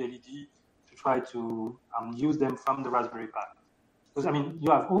RGB LED to try to use them from the Raspberry Pi. Because, I mean, you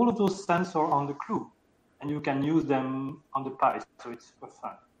have all of those sensors on the Clue, and you can use them on the Pi, so it's super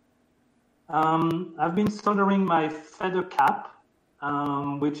fun. I've been soldering my feather cap,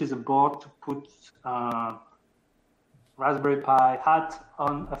 which is a board to put Raspberry Pi hat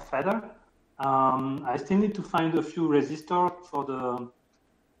on a feather. I still need to find a few resistors for the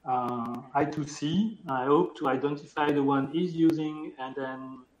I2C. I hope to identify the one he's using and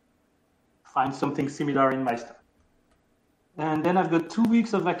then find something similar in my stuff. And then I've got 2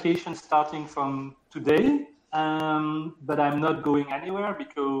 weeks of vacation starting from today, but I'm not going anywhere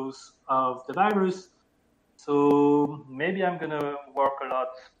because of the virus. So maybe I'm going to work a lot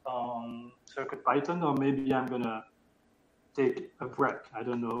on CircuitPython, or maybe I'm going to take a break. I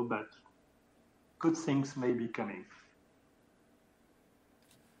don't know, but good things may be coming.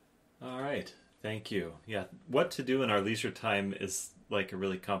 All right. Thank you. Yeah, what to do in our leisure time is like a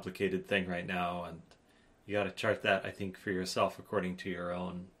really complicated thing right now, and you got to chart that, I think, for yourself according to your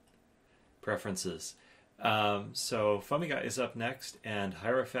own preferences. So Foamy Guy is up next, and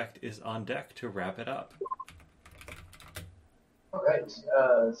Hierophect is on deck to wrap it up. All right.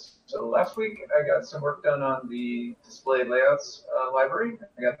 So last week I got some work done on the display layouts library.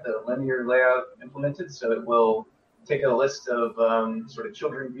 I got the linear layout implemented, so it will take a list of sort of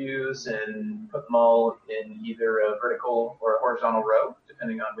children views and put them all in either a vertical or a horizontal row,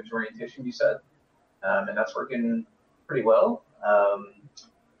 depending on which orientation you set. And that's working pretty well.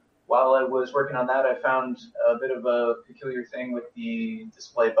 I was working on that, I found a bit of a peculiar thing with the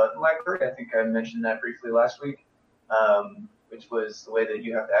display button library. I think I mentioned that briefly last week, which was the way that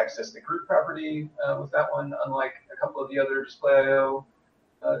you have to access the group property with that one, unlike a couple of the other display.io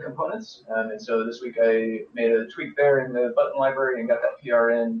components. And so this week I made a tweak there in the button library and got that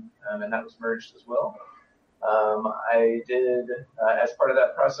PR in, and that was merged as well. I did, as part of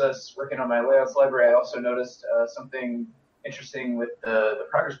that process, working on my layouts library, I also noticed something interesting with the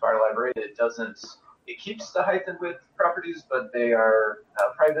progress bar library. It keeps the height and width properties, but they are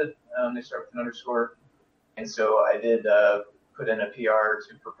private. They start with an underscore. And so I did put in a PR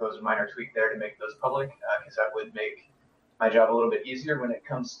to propose a minor tweak there to make those public, because that would make my job a little bit easier when it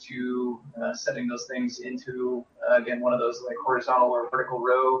comes to setting those things into, again, one of those like horizontal or vertical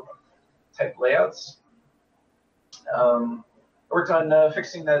row type layouts. I worked on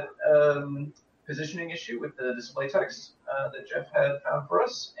fixing that positioning issue with the display text that Jeff had found for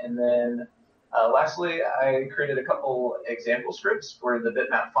us. And then lastly, I created a couple example scripts for the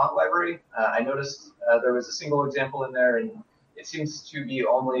bitmap font library. I noticed there was a single example in there, and it seems to be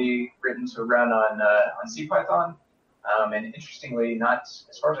only written to run on CPython. And interestingly, not,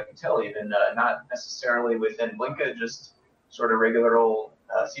 as far as I can tell, even not necessarily within Blinka, just sort of regular old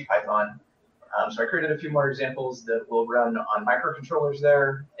CPython. So I created a few more examples that will run on microcontrollers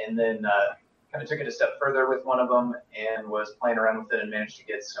there, and then kind of took it a step further with one of them and was playing around with it and managed to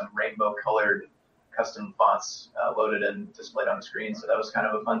get some rainbow-colored custom fonts loaded and displayed on the screen. So that was kind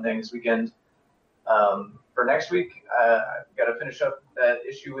of a fun thing this weekend. For next week, I've got to finish up that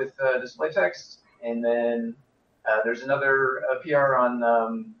issue with display text, and then there's another PR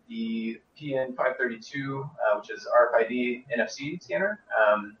on the PN532, which is RFID NFC scanner.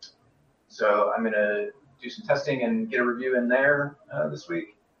 So I'm going to do some testing and get a review in there this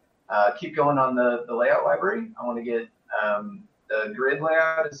week. Keep going on the layout library. I want to get the grid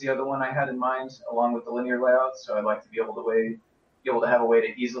layout is the other one I had in mind, along with the linear layout. So I'd like to be able to have a way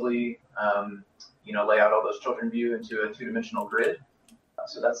to easily lay out all those children view into a two-dimensional grid.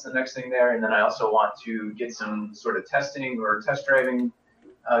 So that's the next thing there. And then I also want to get some sort of testing or test driving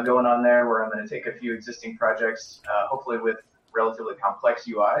going on there, where I'm going to take a few existing projects, hopefully with relatively complex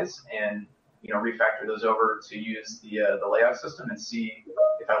UIs, and refactor those over to use the layout system and see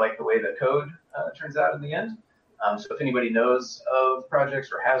if I like the way the code turns out in the end. So if anybody knows of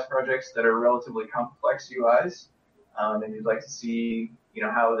projects or has projects that are relatively complex UIs, and you'd like to see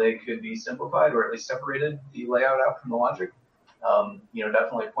how they could be simplified or at least separated the layout out from the logic,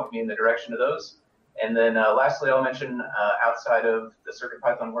 definitely point me in the direction of those. And then lastly, I'll mention outside of the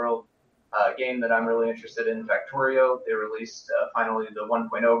CircuitPython world, game that I'm really interested in, Factorio. They released finally the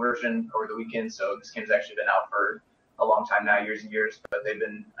 1.0 version over the weekend, so this game's actually been out for a long time now, years and years, but they've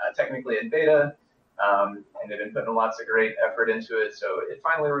been technically in beta, and they've been putting lots of great effort into it. So it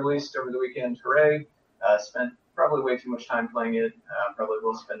finally released over the weekend, hooray. Spent probably way too much time playing it, probably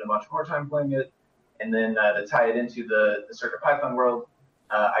will spend a much more time playing it. And then to tie it into the CircuitPython world,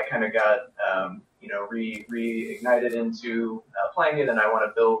 I kind of got reignited into playing it, and I want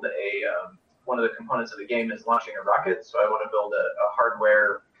to build one of the components of the game is launching a rocket. So I want to build a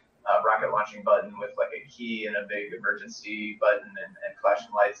hardware rocket launching button with like a key and a big emergency button and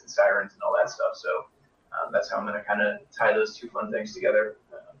flashing lights and sirens and all that stuff. So that's how I'm going to kind of tie those two fun things together.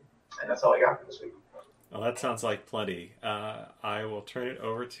 And that's all I got for this week. Well, that sounds like plenty. I will turn it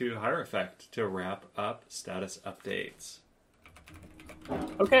over to Hierophect to wrap up status updates.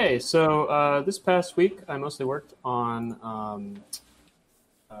 Okay, so this past week I mostly worked on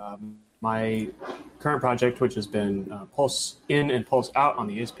my current project, which has been Pulse in and Pulse out on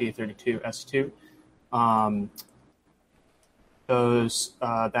the ESP32S2.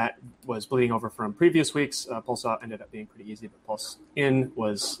 That was bleeding over from previous weeks. Pulse out ended up being pretty easy, but Pulse in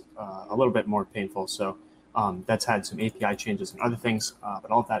was a little bit more painful. So that's had some API changes and other things,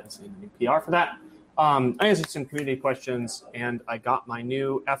 but all of that is in the new PR for that. I answered some community questions, and I got my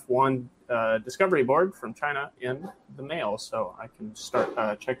new F1 discovery board from China in the mail, so I can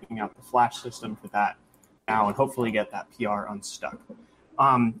start checking out the Flash system for that now and hopefully get that PR unstuck.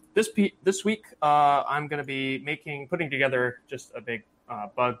 This week, I'm going to be putting together just a big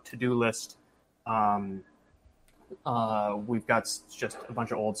bug to-do list. We've got just a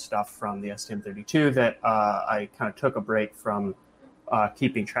bunch of old stuff from the STM32 that I kind of took a break from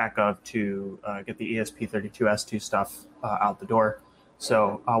keeping track of to get the ESP32S2 stuff out the door.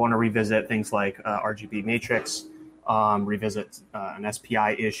 So I want to revisit things like RGB matrix, revisit an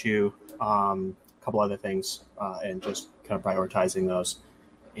SPI issue, a couple other things, and just kind of prioritizing those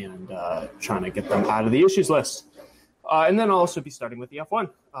and trying to get them out of the issues list. And then I'll also be starting with the F1,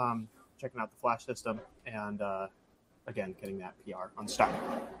 checking out the Flash system, and again, getting that PR unstuck.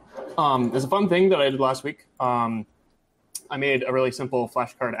 There's a fun thing that I did last week. I made a really simple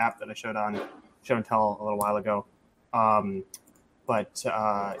flashcard app that I showed on Show and Tell a little while ago. But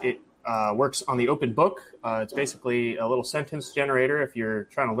it works on the open book. It's basically a little sentence generator if you're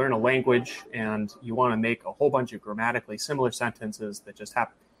trying to learn a language and you want to make a whole bunch of grammatically similar sentences that just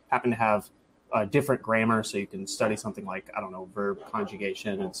happen to have different grammar, so you can study something like, I don't know, verb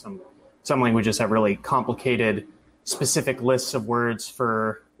conjugation, and some languages have really complicated specific lists of words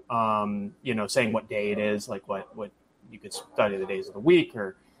for saying what day it is, like what you could study the days of the week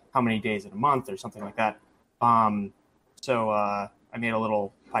or how many days in a month or something like that. So I made a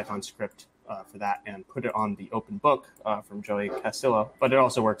little Python script for that and put it on the open book from Joey Castillo, but it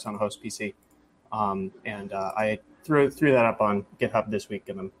also works on a host PC. And I threw that up on GitHub this week,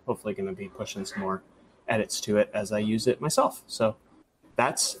 and I'm hopefully going to be pushing some more edits to it as I use it myself. So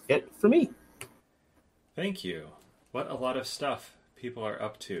that's it for me. Thank you. What a lot of stuff people are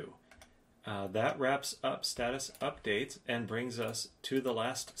up to. That wraps up status updates and brings us to the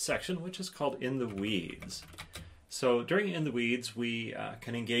last section, which is called In the Weeds. So during In the Weeds, we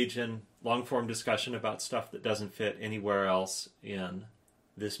can engage in long-form discussion about stuff that doesn't fit anywhere else in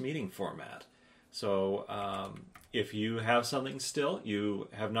this meeting format. So if you have something still, you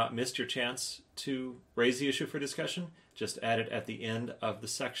have not missed your chance to raise the issue for discussion, just add it at the end of the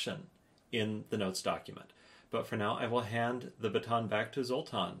section in the notes document. But for now, I will hand the baton back to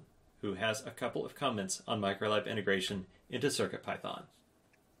Zoltan, who has a couple of comments on Microlab integration into CircuitPython.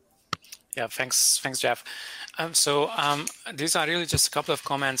 Yeah, thanks, Jeff. These are really just a couple of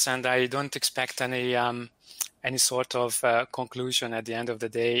comments, and I don't expect any sort of conclusion at the end of the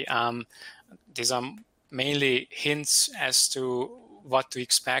day. These are mainly hints as to what to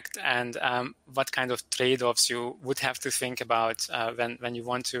expect and what kind of trade-offs you would have to think about when you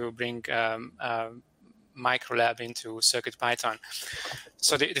want to bring Microlab into CircuitPython.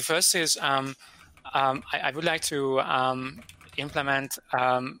 So the first is I would like to implement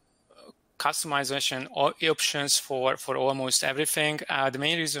customization or options for almost everything. The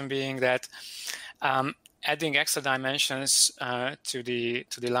main reason being that adding extra dimensions to the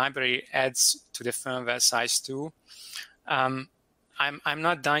library adds to the firmware size too. I'm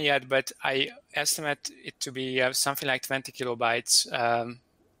not done yet, but I estimate it to be something like 20 kilobytes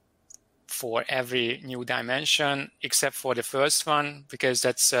for every new dimension, except for the first one, because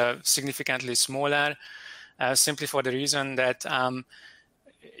that's significantly smaller, simply for the reason that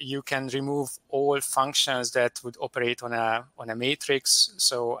you can remove all functions that would operate on a matrix.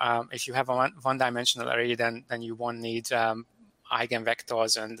 So if you have a one-dimensional array, then you won't need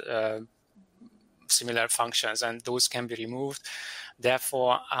eigenvectors and similar functions, and those can be removed.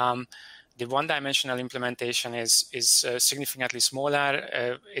 Therefore, the one-dimensional implementation is significantly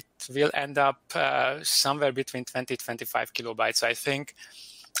smaller. It will end up somewhere between 20 to 25 kilobytes, I think,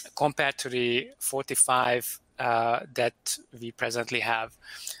 compared to the 45 that we presently have.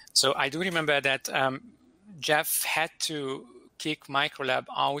 So I do remember that Jeff had to kick Microlab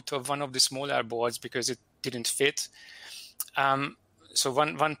out of one of the smaller boards because it didn't fit. So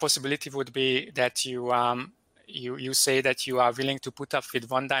one possibility would be that you say that you are willing to put up with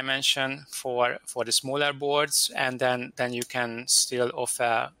one dimension for the smaller boards, and then you can still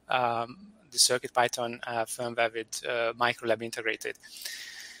offer the CircuitPython firmware with Microlab integrated.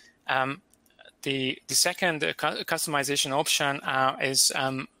 The second customization option is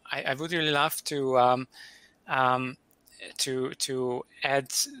I would really love to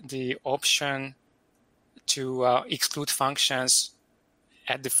add the option to exclude functions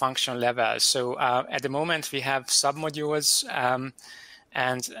at the function level. So at the moment we have submodules,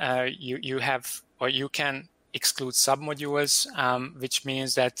 and you have, or you can exclude submodules, which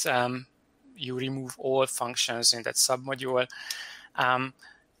means that you remove all functions in that submodule.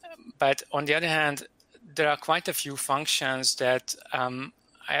 But on the other hand, there are quite a few functions that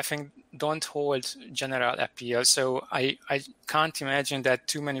I think don't hold general appeal. So I can't imagine that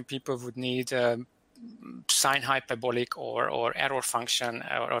too many people would need sine hyperbolic or error function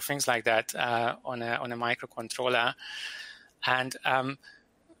or things like that on a microcontroller. And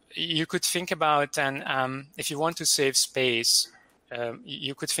you could think about, and if you want to save space,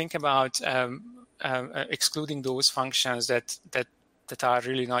 you could think about excluding those functions that are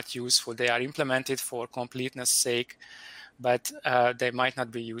really not useful. They are implemented for completeness sake, but they might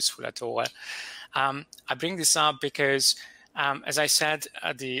not be useful at all. I bring this up because, as I said,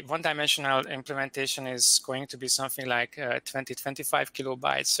 the one-dimensional implementation is going to be something like 20-25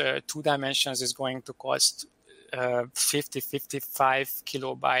 kilobytes. 2 dimensions is going to cost 50-55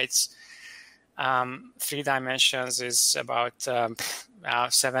 kilobytes. 3 dimensions is about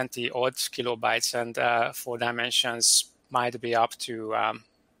 70 odd kilobytes, and 4 dimensions might be up to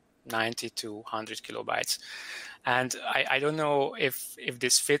 90 to 100 kilobytes. And I don't know if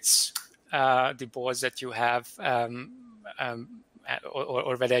this fits the boards that you have,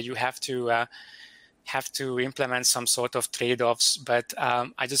 or whether you have to implement some sort of trade-offs. But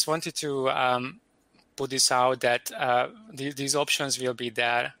I just wanted to put this out that these options will be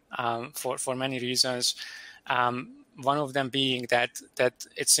there for many reasons. One of them being that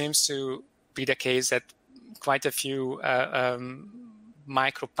it seems to be the case that quite a few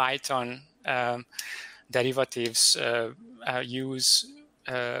MicroPython derivatives use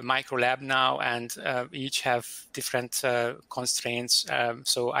MicroLab now, and each have different constraints.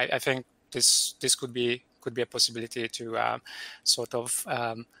 So I think this could be a possibility to sort of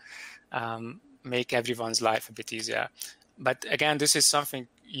make everyone's life a bit easier. But again, this is something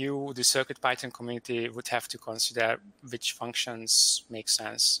you, the CircuitPython community, would have to consider which functions make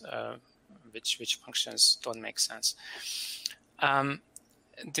sense, which functions don't make sense. The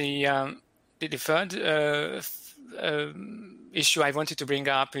third issue I wanted to bring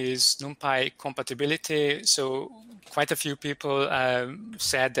up is NumPy compatibility. So quite a few people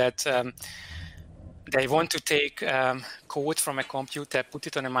said that they want to take code from a computer, put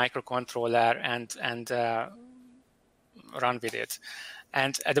it on a microcontroller, and run with it.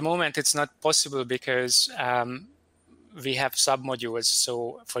 And at the moment, it's not possible because we have submodules.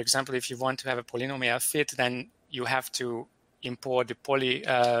 So, for example, if you want to have a polynomial fit, then you have to import the poly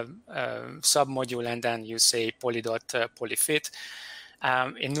submodule, and then you say poly.polyfit.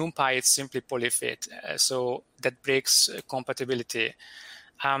 In NumPy, it's simply polyfit. So that breaks compatibility.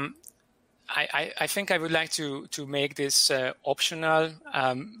 I think I would like to make this optional.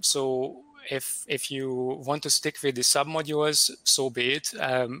 So if you want to stick with the submodules, so be it.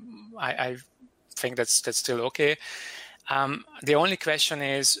 I think that's still okay. The only question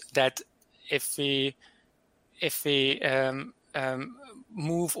is that if we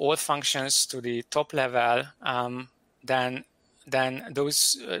move all functions to the top level, then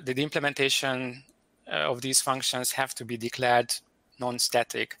those the implementation of these functions have to be declared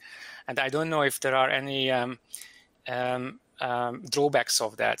non-static, and I don't know if there are any drawbacks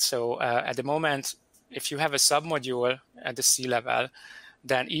of that. So at the moment, if you have a submodule at the C level,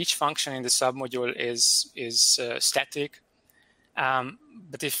 then each function in the submodule is static.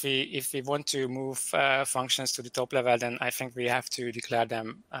 But if we want to move functions to the top level, then I think we have to declare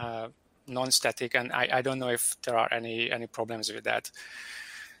them non-static, and I don't know if there are any problems with that.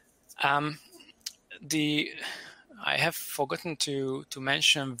 I have forgotten to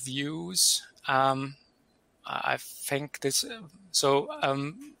mention views. I think this. So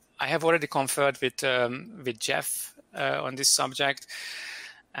I have already conferred with Jeff on this subject,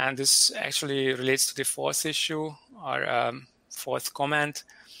 and this actually relates to the fourth issue or fourth comment.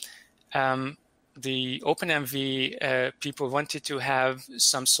 The OpenMV people wanted to have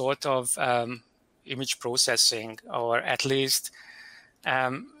some sort of image processing, or at least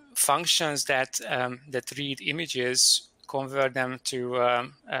functions that read images, convert them to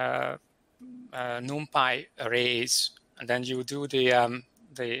NumPy arrays, and then you do the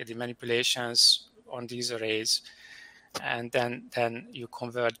manipulations on these arrays, and then you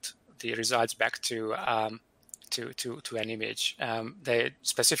convert the results back to an image. They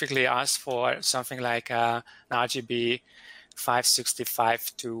specifically asked for something like an RGB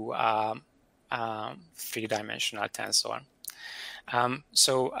 565 to 3-dimensional tensor.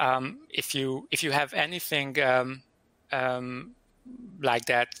 So if you have anything like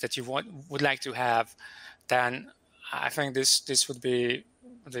that you would like to have, then I think this would be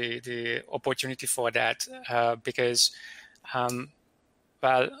the opportunity for that, because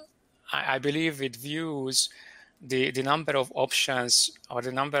well, I believe with views the number of options or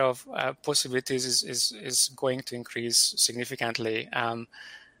the number of possibilities is going to increase significantly, and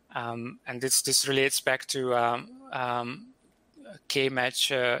this relates back to K-Match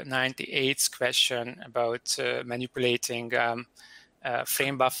 98's question about manipulating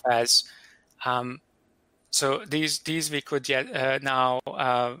frame buffers. So these we could now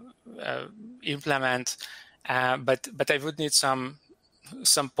implement, but I would need some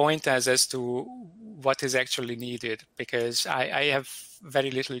pointers as to what is actually needed, because I have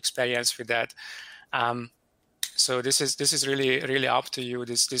very little experience with that. So this is really up to you.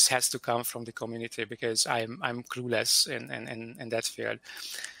 This has to come from the community, because I'm clueless in that field.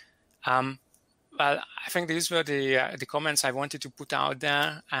 Well, I think these were the comments I wanted to put out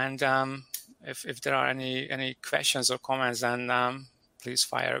there, and if there are any questions or comments, then please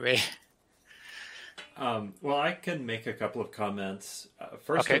fire away. Well, I can make a couple of comments.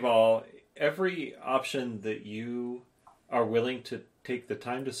 First of all, every option that you are willing to take the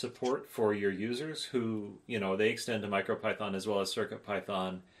time to support for your users who, they extend to MicroPython as well as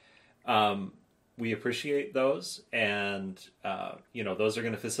CircuitPython, We appreciate those, and those are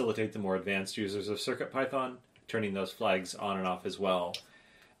going to facilitate the more advanced users of CircuitPython, turning those flags on and off as well.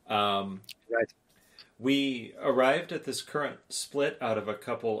 Right. We arrived at this current split out of a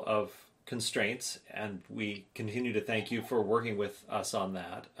couple of constraints, and we continue to thank you for working with us on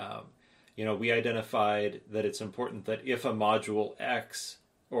that. We identified that it's important that if a module X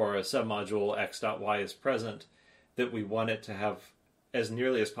or a submodule X.Y is present, that we want it to have as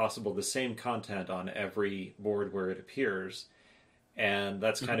nearly as possible the same content on every board where it appears. And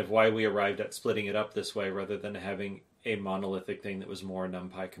that's kind of why we arrived at splitting it up this way rather than having a monolithic thing that was more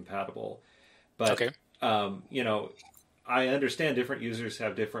NumPy compatible. But, I understand different users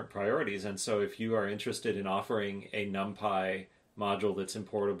have different priorities. And so if you are interested in offering a NumPy module that's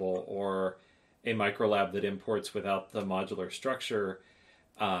importable or a microlab that imports without the modular structure,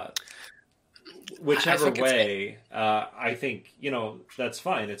 whichever way, I think, that's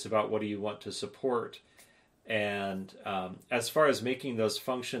fine. It's about what do you want to support. And as far as making those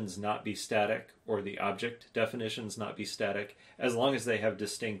functions not be static or the object definitions not be static, as long as they have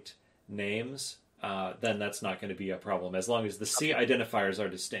distinct names, then that's not going to be a problem, as long as the C identifiers are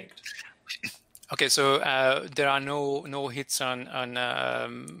distinct. Okay, so there are no hits on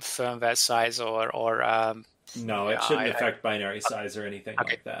firmware size or no, it shouldn't affect binary size or anything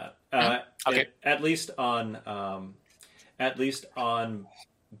like that. At least on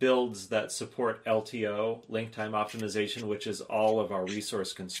builds that support LTO, link time optimization, which is all of our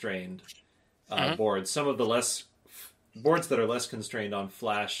resource constrained boards. Some of the boards that are less constrained on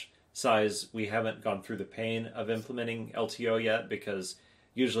flash size, we haven't gone through the pain of implementing LTO yet, because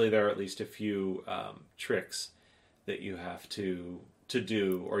usually there are at least a few tricks that you have to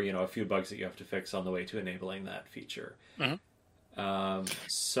do, or a few bugs that you have to fix on the way to enabling that feature.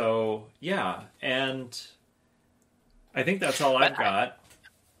 So yeah, and I think that's all I've got.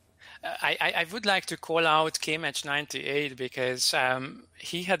 I would like to call out KMatch98 because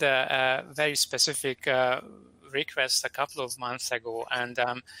he had a very specific request a couple of months ago, and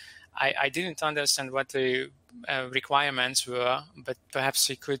I didn't understand what the requirements were, but perhaps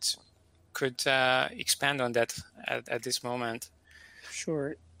he could expand on that at this moment.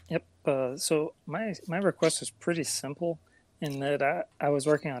 Sure. Yep. So my request is pretty simple in that I was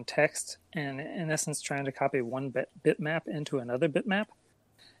working on text and in essence trying to copy one bitmap into another bitmap.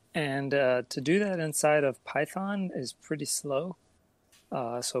 And to do that inside of Python is pretty slow.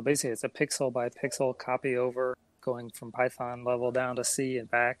 So basically it's a pixel by pixel copy over going from Python level down to C and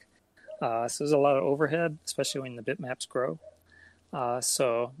back. So there's a lot of overhead, especially when the bitmaps grow.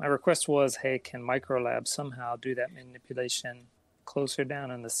 So my request was, hey, can Microlab somehow do that manipulation closer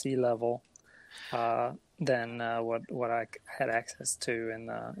down in the C level than what I had access to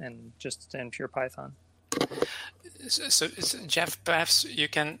in pure Python? So Jeff, perhaps you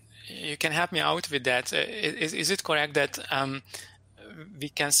can help me out with that. Is it correct that we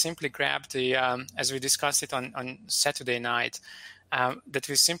can simply grab the as we discussed it on Saturday night, that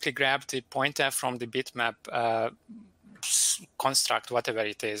we simply grab the pointer from the bitmap construct, whatever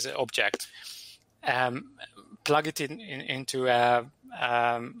it is, object, plug it into the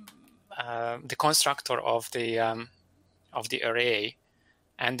constructor of the array,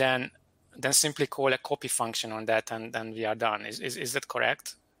 and then simply call a copy function on that, and then we are done. Is that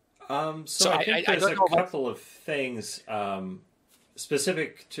correct? So I think there's a couple of things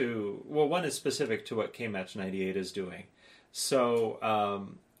specific to, one is specific to what KMatch98 is doing. So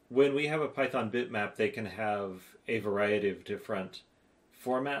when we have a Python bitmap, they can have a variety of different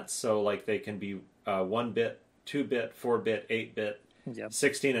formats. So like they can be 1-bit, 2-bit, 4-bit, 8-bit,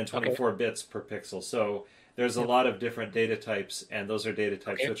 16 and 24 bits per pixel. So there's a lot of different data types, and those are data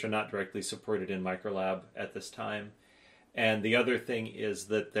types which are not directly supported in Microlab at this time. And the other thing is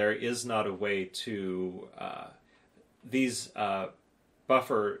that there is not a way to these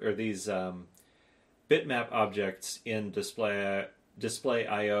buffer or these bitmap objects in display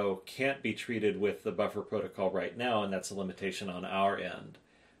IO can't be treated with the buffer protocol right now, and that's a limitation on our end.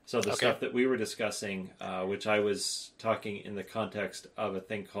 So the stuff that we were discussing, which I was talking in the context of a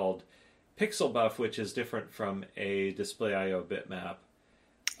thing called Pixel Buff, which is different from a display IO bitmap,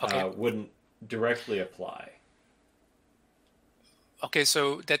 wouldn't directly apply. Okay,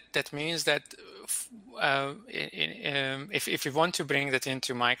 so that means that if we want to bring that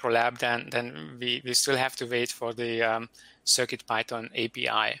into Microlab, then we still have to wait for the CircuitPython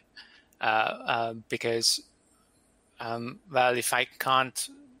API because if I can't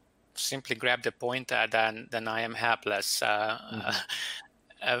simply grab the pointer, then I am helpless.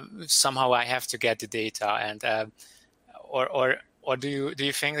 Somehow I have to get the data, and or do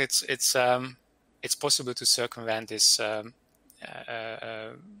you think it's possible to circumvent this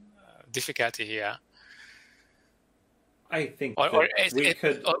difficulty here? I think I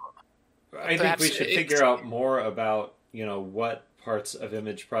think we should figure out more about, what parts of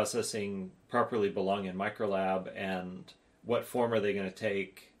image processing properly belong in Microlab and what form are they going to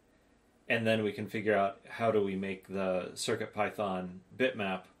take, and then we can figure out how do we make the CircuitPython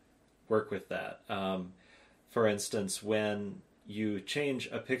bitmap work with that. For instance, when you change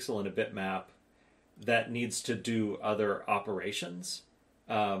a pixel in a bitmap, that needs to do other operations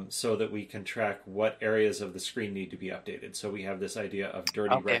so that we can track what areas of the screen need to be updated. So we have this idea of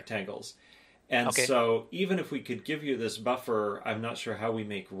dirty rectangles. And so even if we could give you this buffer, I'm not sure how we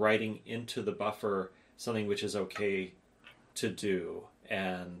make writing into the buffer something which is okay to do.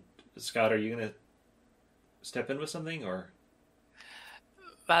 And Scott, are you going to step in with something, or?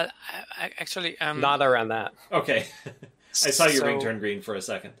 Well, I actually... Not around that. Okay. I saw your ring turn green for a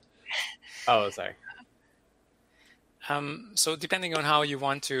second. Oh, sorry. So depending on how you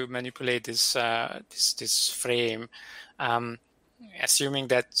want to manipulate this this frame, assuming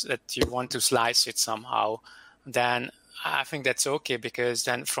that you want to slice it somehow, then I think that's okay, because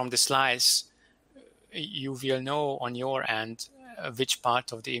then from the slice, you will know on your end which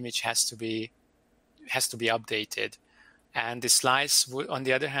part of the image has to be updated, and the slice would, on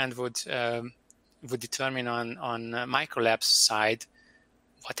the other hand, would determine on Microlab's side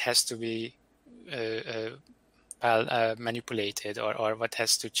what has to be manipulated or what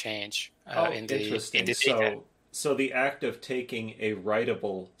has to change in the data. So the act of taking a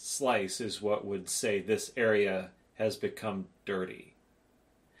writable slice is what would say this area has become dirty.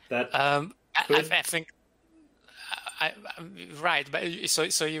 That I think right, but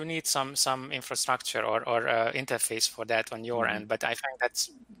so you need some infrastructure or interface for that on your end. But I think that's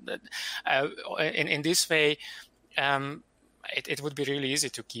in this way. It would be really easy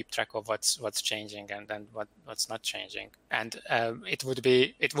to keep track of what's changing and what's not changing, and it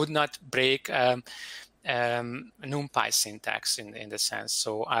would not break NumPy syntax in the sense.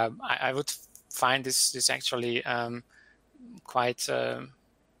 So I would find this actually quite a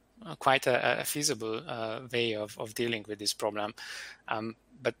feasible way of dealing with this problem.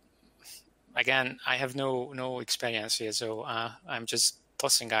 But again, I have no experience here, so I'm just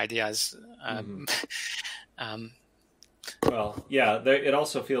tossing ideas. Well, yeah, it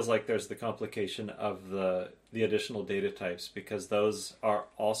also feels like there's the complication of the additional data types, because those are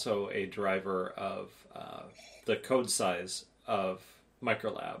also a driver of the code size of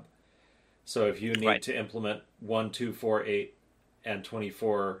Microlab. So if you need to implement 1, 2, 4, 8, and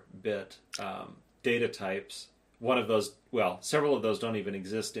 24-bit data types, one of those, several of those don't even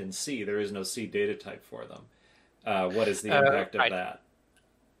exist in C. There is no C data type for them. What is the impact of that?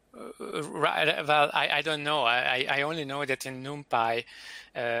 Right. Well, I don't know. I only know that in NumPy,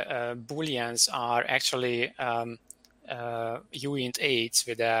 booleans are actually uint8s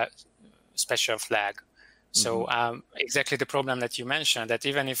with a special flag. So exactly the problem that you mentioned, that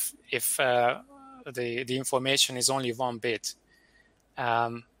even if the information is only 1 bit,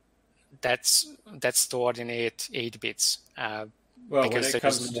 that's stored in 8 bits. Well, when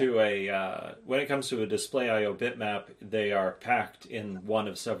it comes to a display I/O bitmap, they are packed in one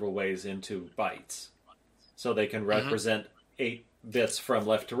of several ways into bytes, so they can represent 8 bits from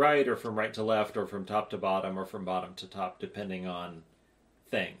left to right, or from right to left, or from top to bottom, or from bottom to top, depending on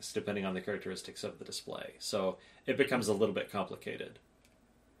the characteristics of the display. So it becomes a little bit complicated.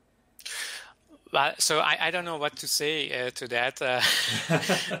 Well, so I don't know what to say to that.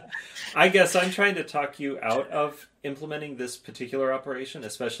 I guess I'm trying to talk you out of implementing this particular operation,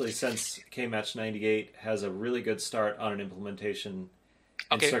 especially since KMatch98 has a really good start on an implementation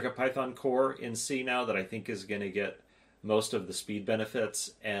in CircuitPython core in C now that I think is going to get most of the speed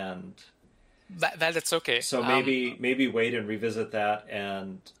benefits. And that's okay. So maybe wait and revisit that.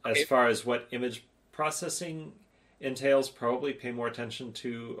 And as far as what image processing entails, probably pay more attention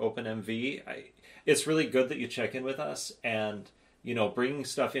to OpenMV. It's really good that you check in with us, and bringing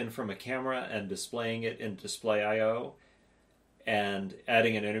stuff in from a camera and displaying it in Display I/O and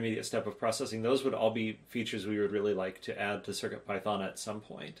adding an intermediate step of processing. Those would all be features we would really like to add to CircuitPython at some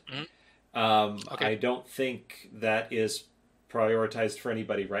point. I don't think that is prioritized for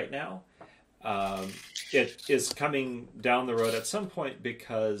anybody right now. It is coming down the road at some point,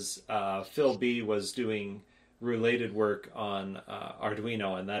 because Phil B was doing related work on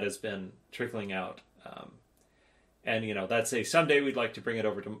Arduino, and that has been trickling out. And that's someday we'd like to bring it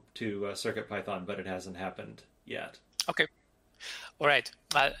over to CircuitPython, but it hasn't happened yet. Okay. All right.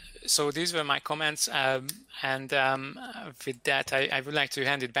 So these were my comments, and with that, I would like to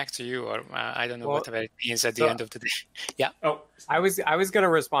hand it back to you, or I don't know whatever it means at the end of the day. Yeah. Oh, I was going to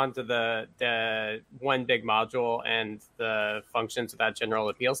respond to the one big module and the functions of that general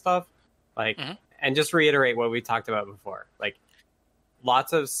appeal stuff. Like, and just reiterate what we talked about before. Like,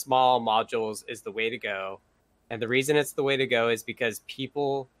 lots of small modules is the way to go. And the reason it's the way to go is because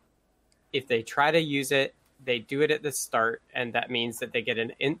people, if they try to use it, they do it at the start, and that means that they get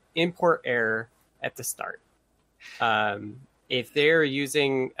an import error at the start. If they're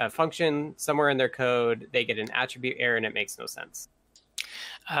using a function somewhere in their code, they get an attribute error, and it makes no sense.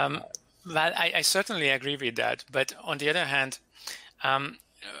 Well, I certainly agree with that. But on the other hand,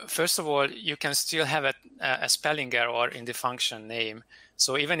 first of all, you can still have a spelling error in the function name.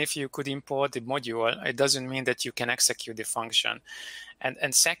 So even if you could import the module, it doesn't mean that you can execute the function.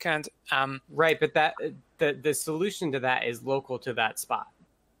 And second, right, but that the solution to that is local to that spot.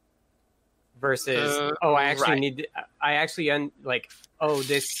 Versus,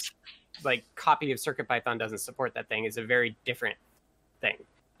 this copy of CircuitPython doesn't support that thing is a very different thing.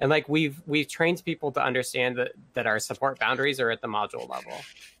 And like we've trained people to understand that our support boundaries are at the module level.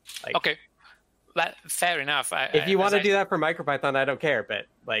 Like, okay. Well, fair enough. If you want to do that for MicroPython, I don't care. But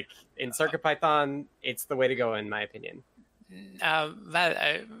like in CircuitPython, it's the way to go, in my opinion.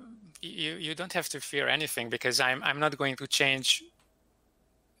 You don't have to fear anything, because I'm not going to change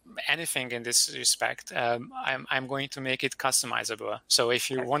anything in this respect. I'm going to make it customizable. So if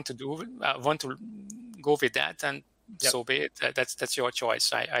you want to go with that, then so be it. That's your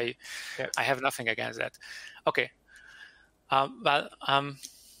choice. I have nothing against that. Okay. I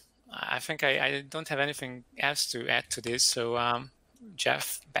think I don't have anything else to add to this. So,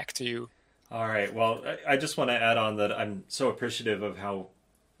 Jeff, back to you. All right. Well, I just want to add on that I'm so appreciative of how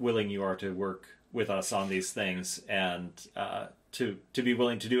willing you are to work with us on these things, and to be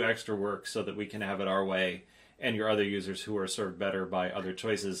willing to do extra work so that we can have it our way, and your other users who are served better by other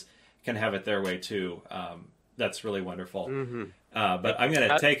choices can have it their way too. That's really wonderful. Mm-hmm. But I'm going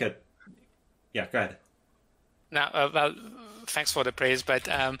to take a... Yeah, go ahead. Now, thanks for the praise, but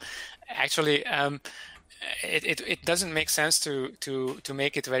actually, it doesn't make sense to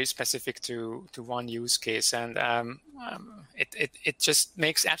make it very specific to one use case, and it just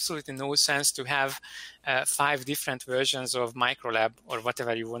makes absolutely no sense to have 5 different versions of Microlab or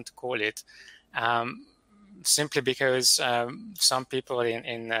whatever you want to call it, simply because some people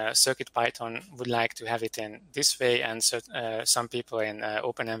in CircuitPython would like to have it in this way, and some people in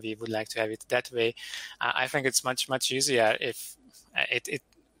OpenMV would like to have it that way. I think it's much easier if it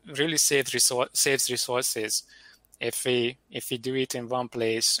really saves resources if we do it in one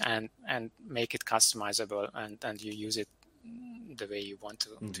place and make it customizable, and you use it the way you want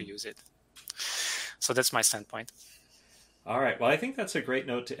to use it. So that's my standpoint. All right. Well, I think that's a great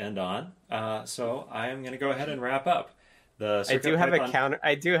note to end on. So I'm going to go ahead and wrap up. I do have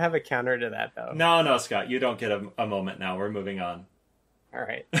a counter to that, though. No, Scott, you don't get a moment now. We're moving on. All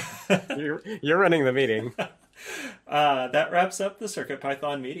right. You're running the meeting. That wraps up the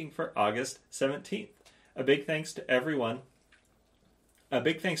CircuitPython meeting for August 17th. A big thanks to everyone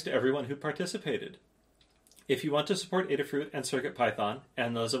who participated. If you want to support Adafruit and CircuitPython,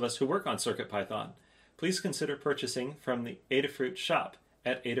 and those of us who work on CircuitPython, please consider purchasing from the Adafruit shop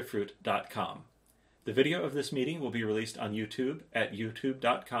at adafruit.com. The video of this meeting will be released on YouTube at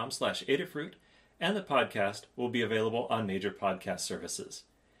youtube.com/Adafruit, and the podcast will be available on major podcast services.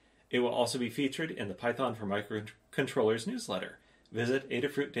 It will also be featured in the Python for Microcontrollers newsletter. Visit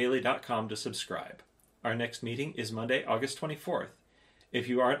adafruitdaily.com to subscribe. Our next meeting is Monday, August 24th. If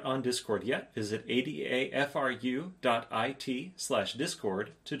you aren't on Discord yet, visit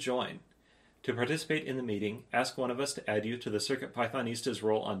adafru.it/Discord to join. To participate in the meeting, ask one of us to add you to the CircuitPythonistas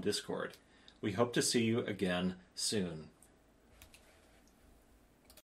role on Discord. We hope to see you again soon.